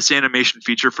Best Animation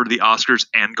Feature for the Oscars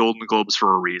and Golden Globes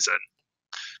for a reason.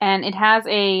 And it has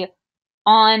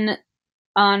on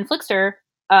Flixster.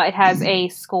 It has a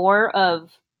score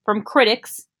from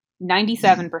critics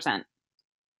 97%,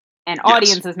 and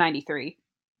audience is 93.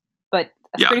 But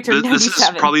critics are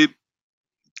 97.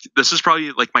 This is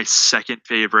probably like my second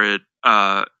favorite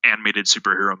animated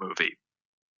superhero movie.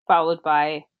 Followed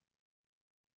by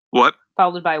what?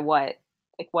 Followed by what?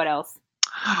 Like what else?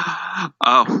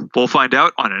 We'll find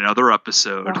out on another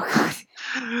episode.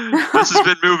 Oh, this has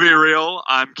been Movie Reel.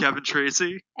 I'm Kevin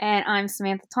Tracy. And I'm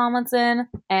Samantha Tomlinson.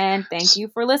 And thank you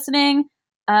for listening.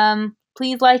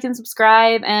 Please like and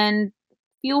subscribe, and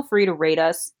feel free to rate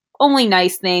us. Only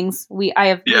nice things. We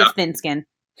have thin skin.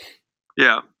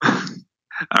 Yeah.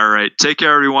 All right. Take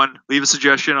care, everyone. Leave a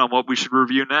suggestion on what we should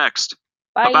review next.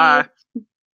 Bye. Bye-bye.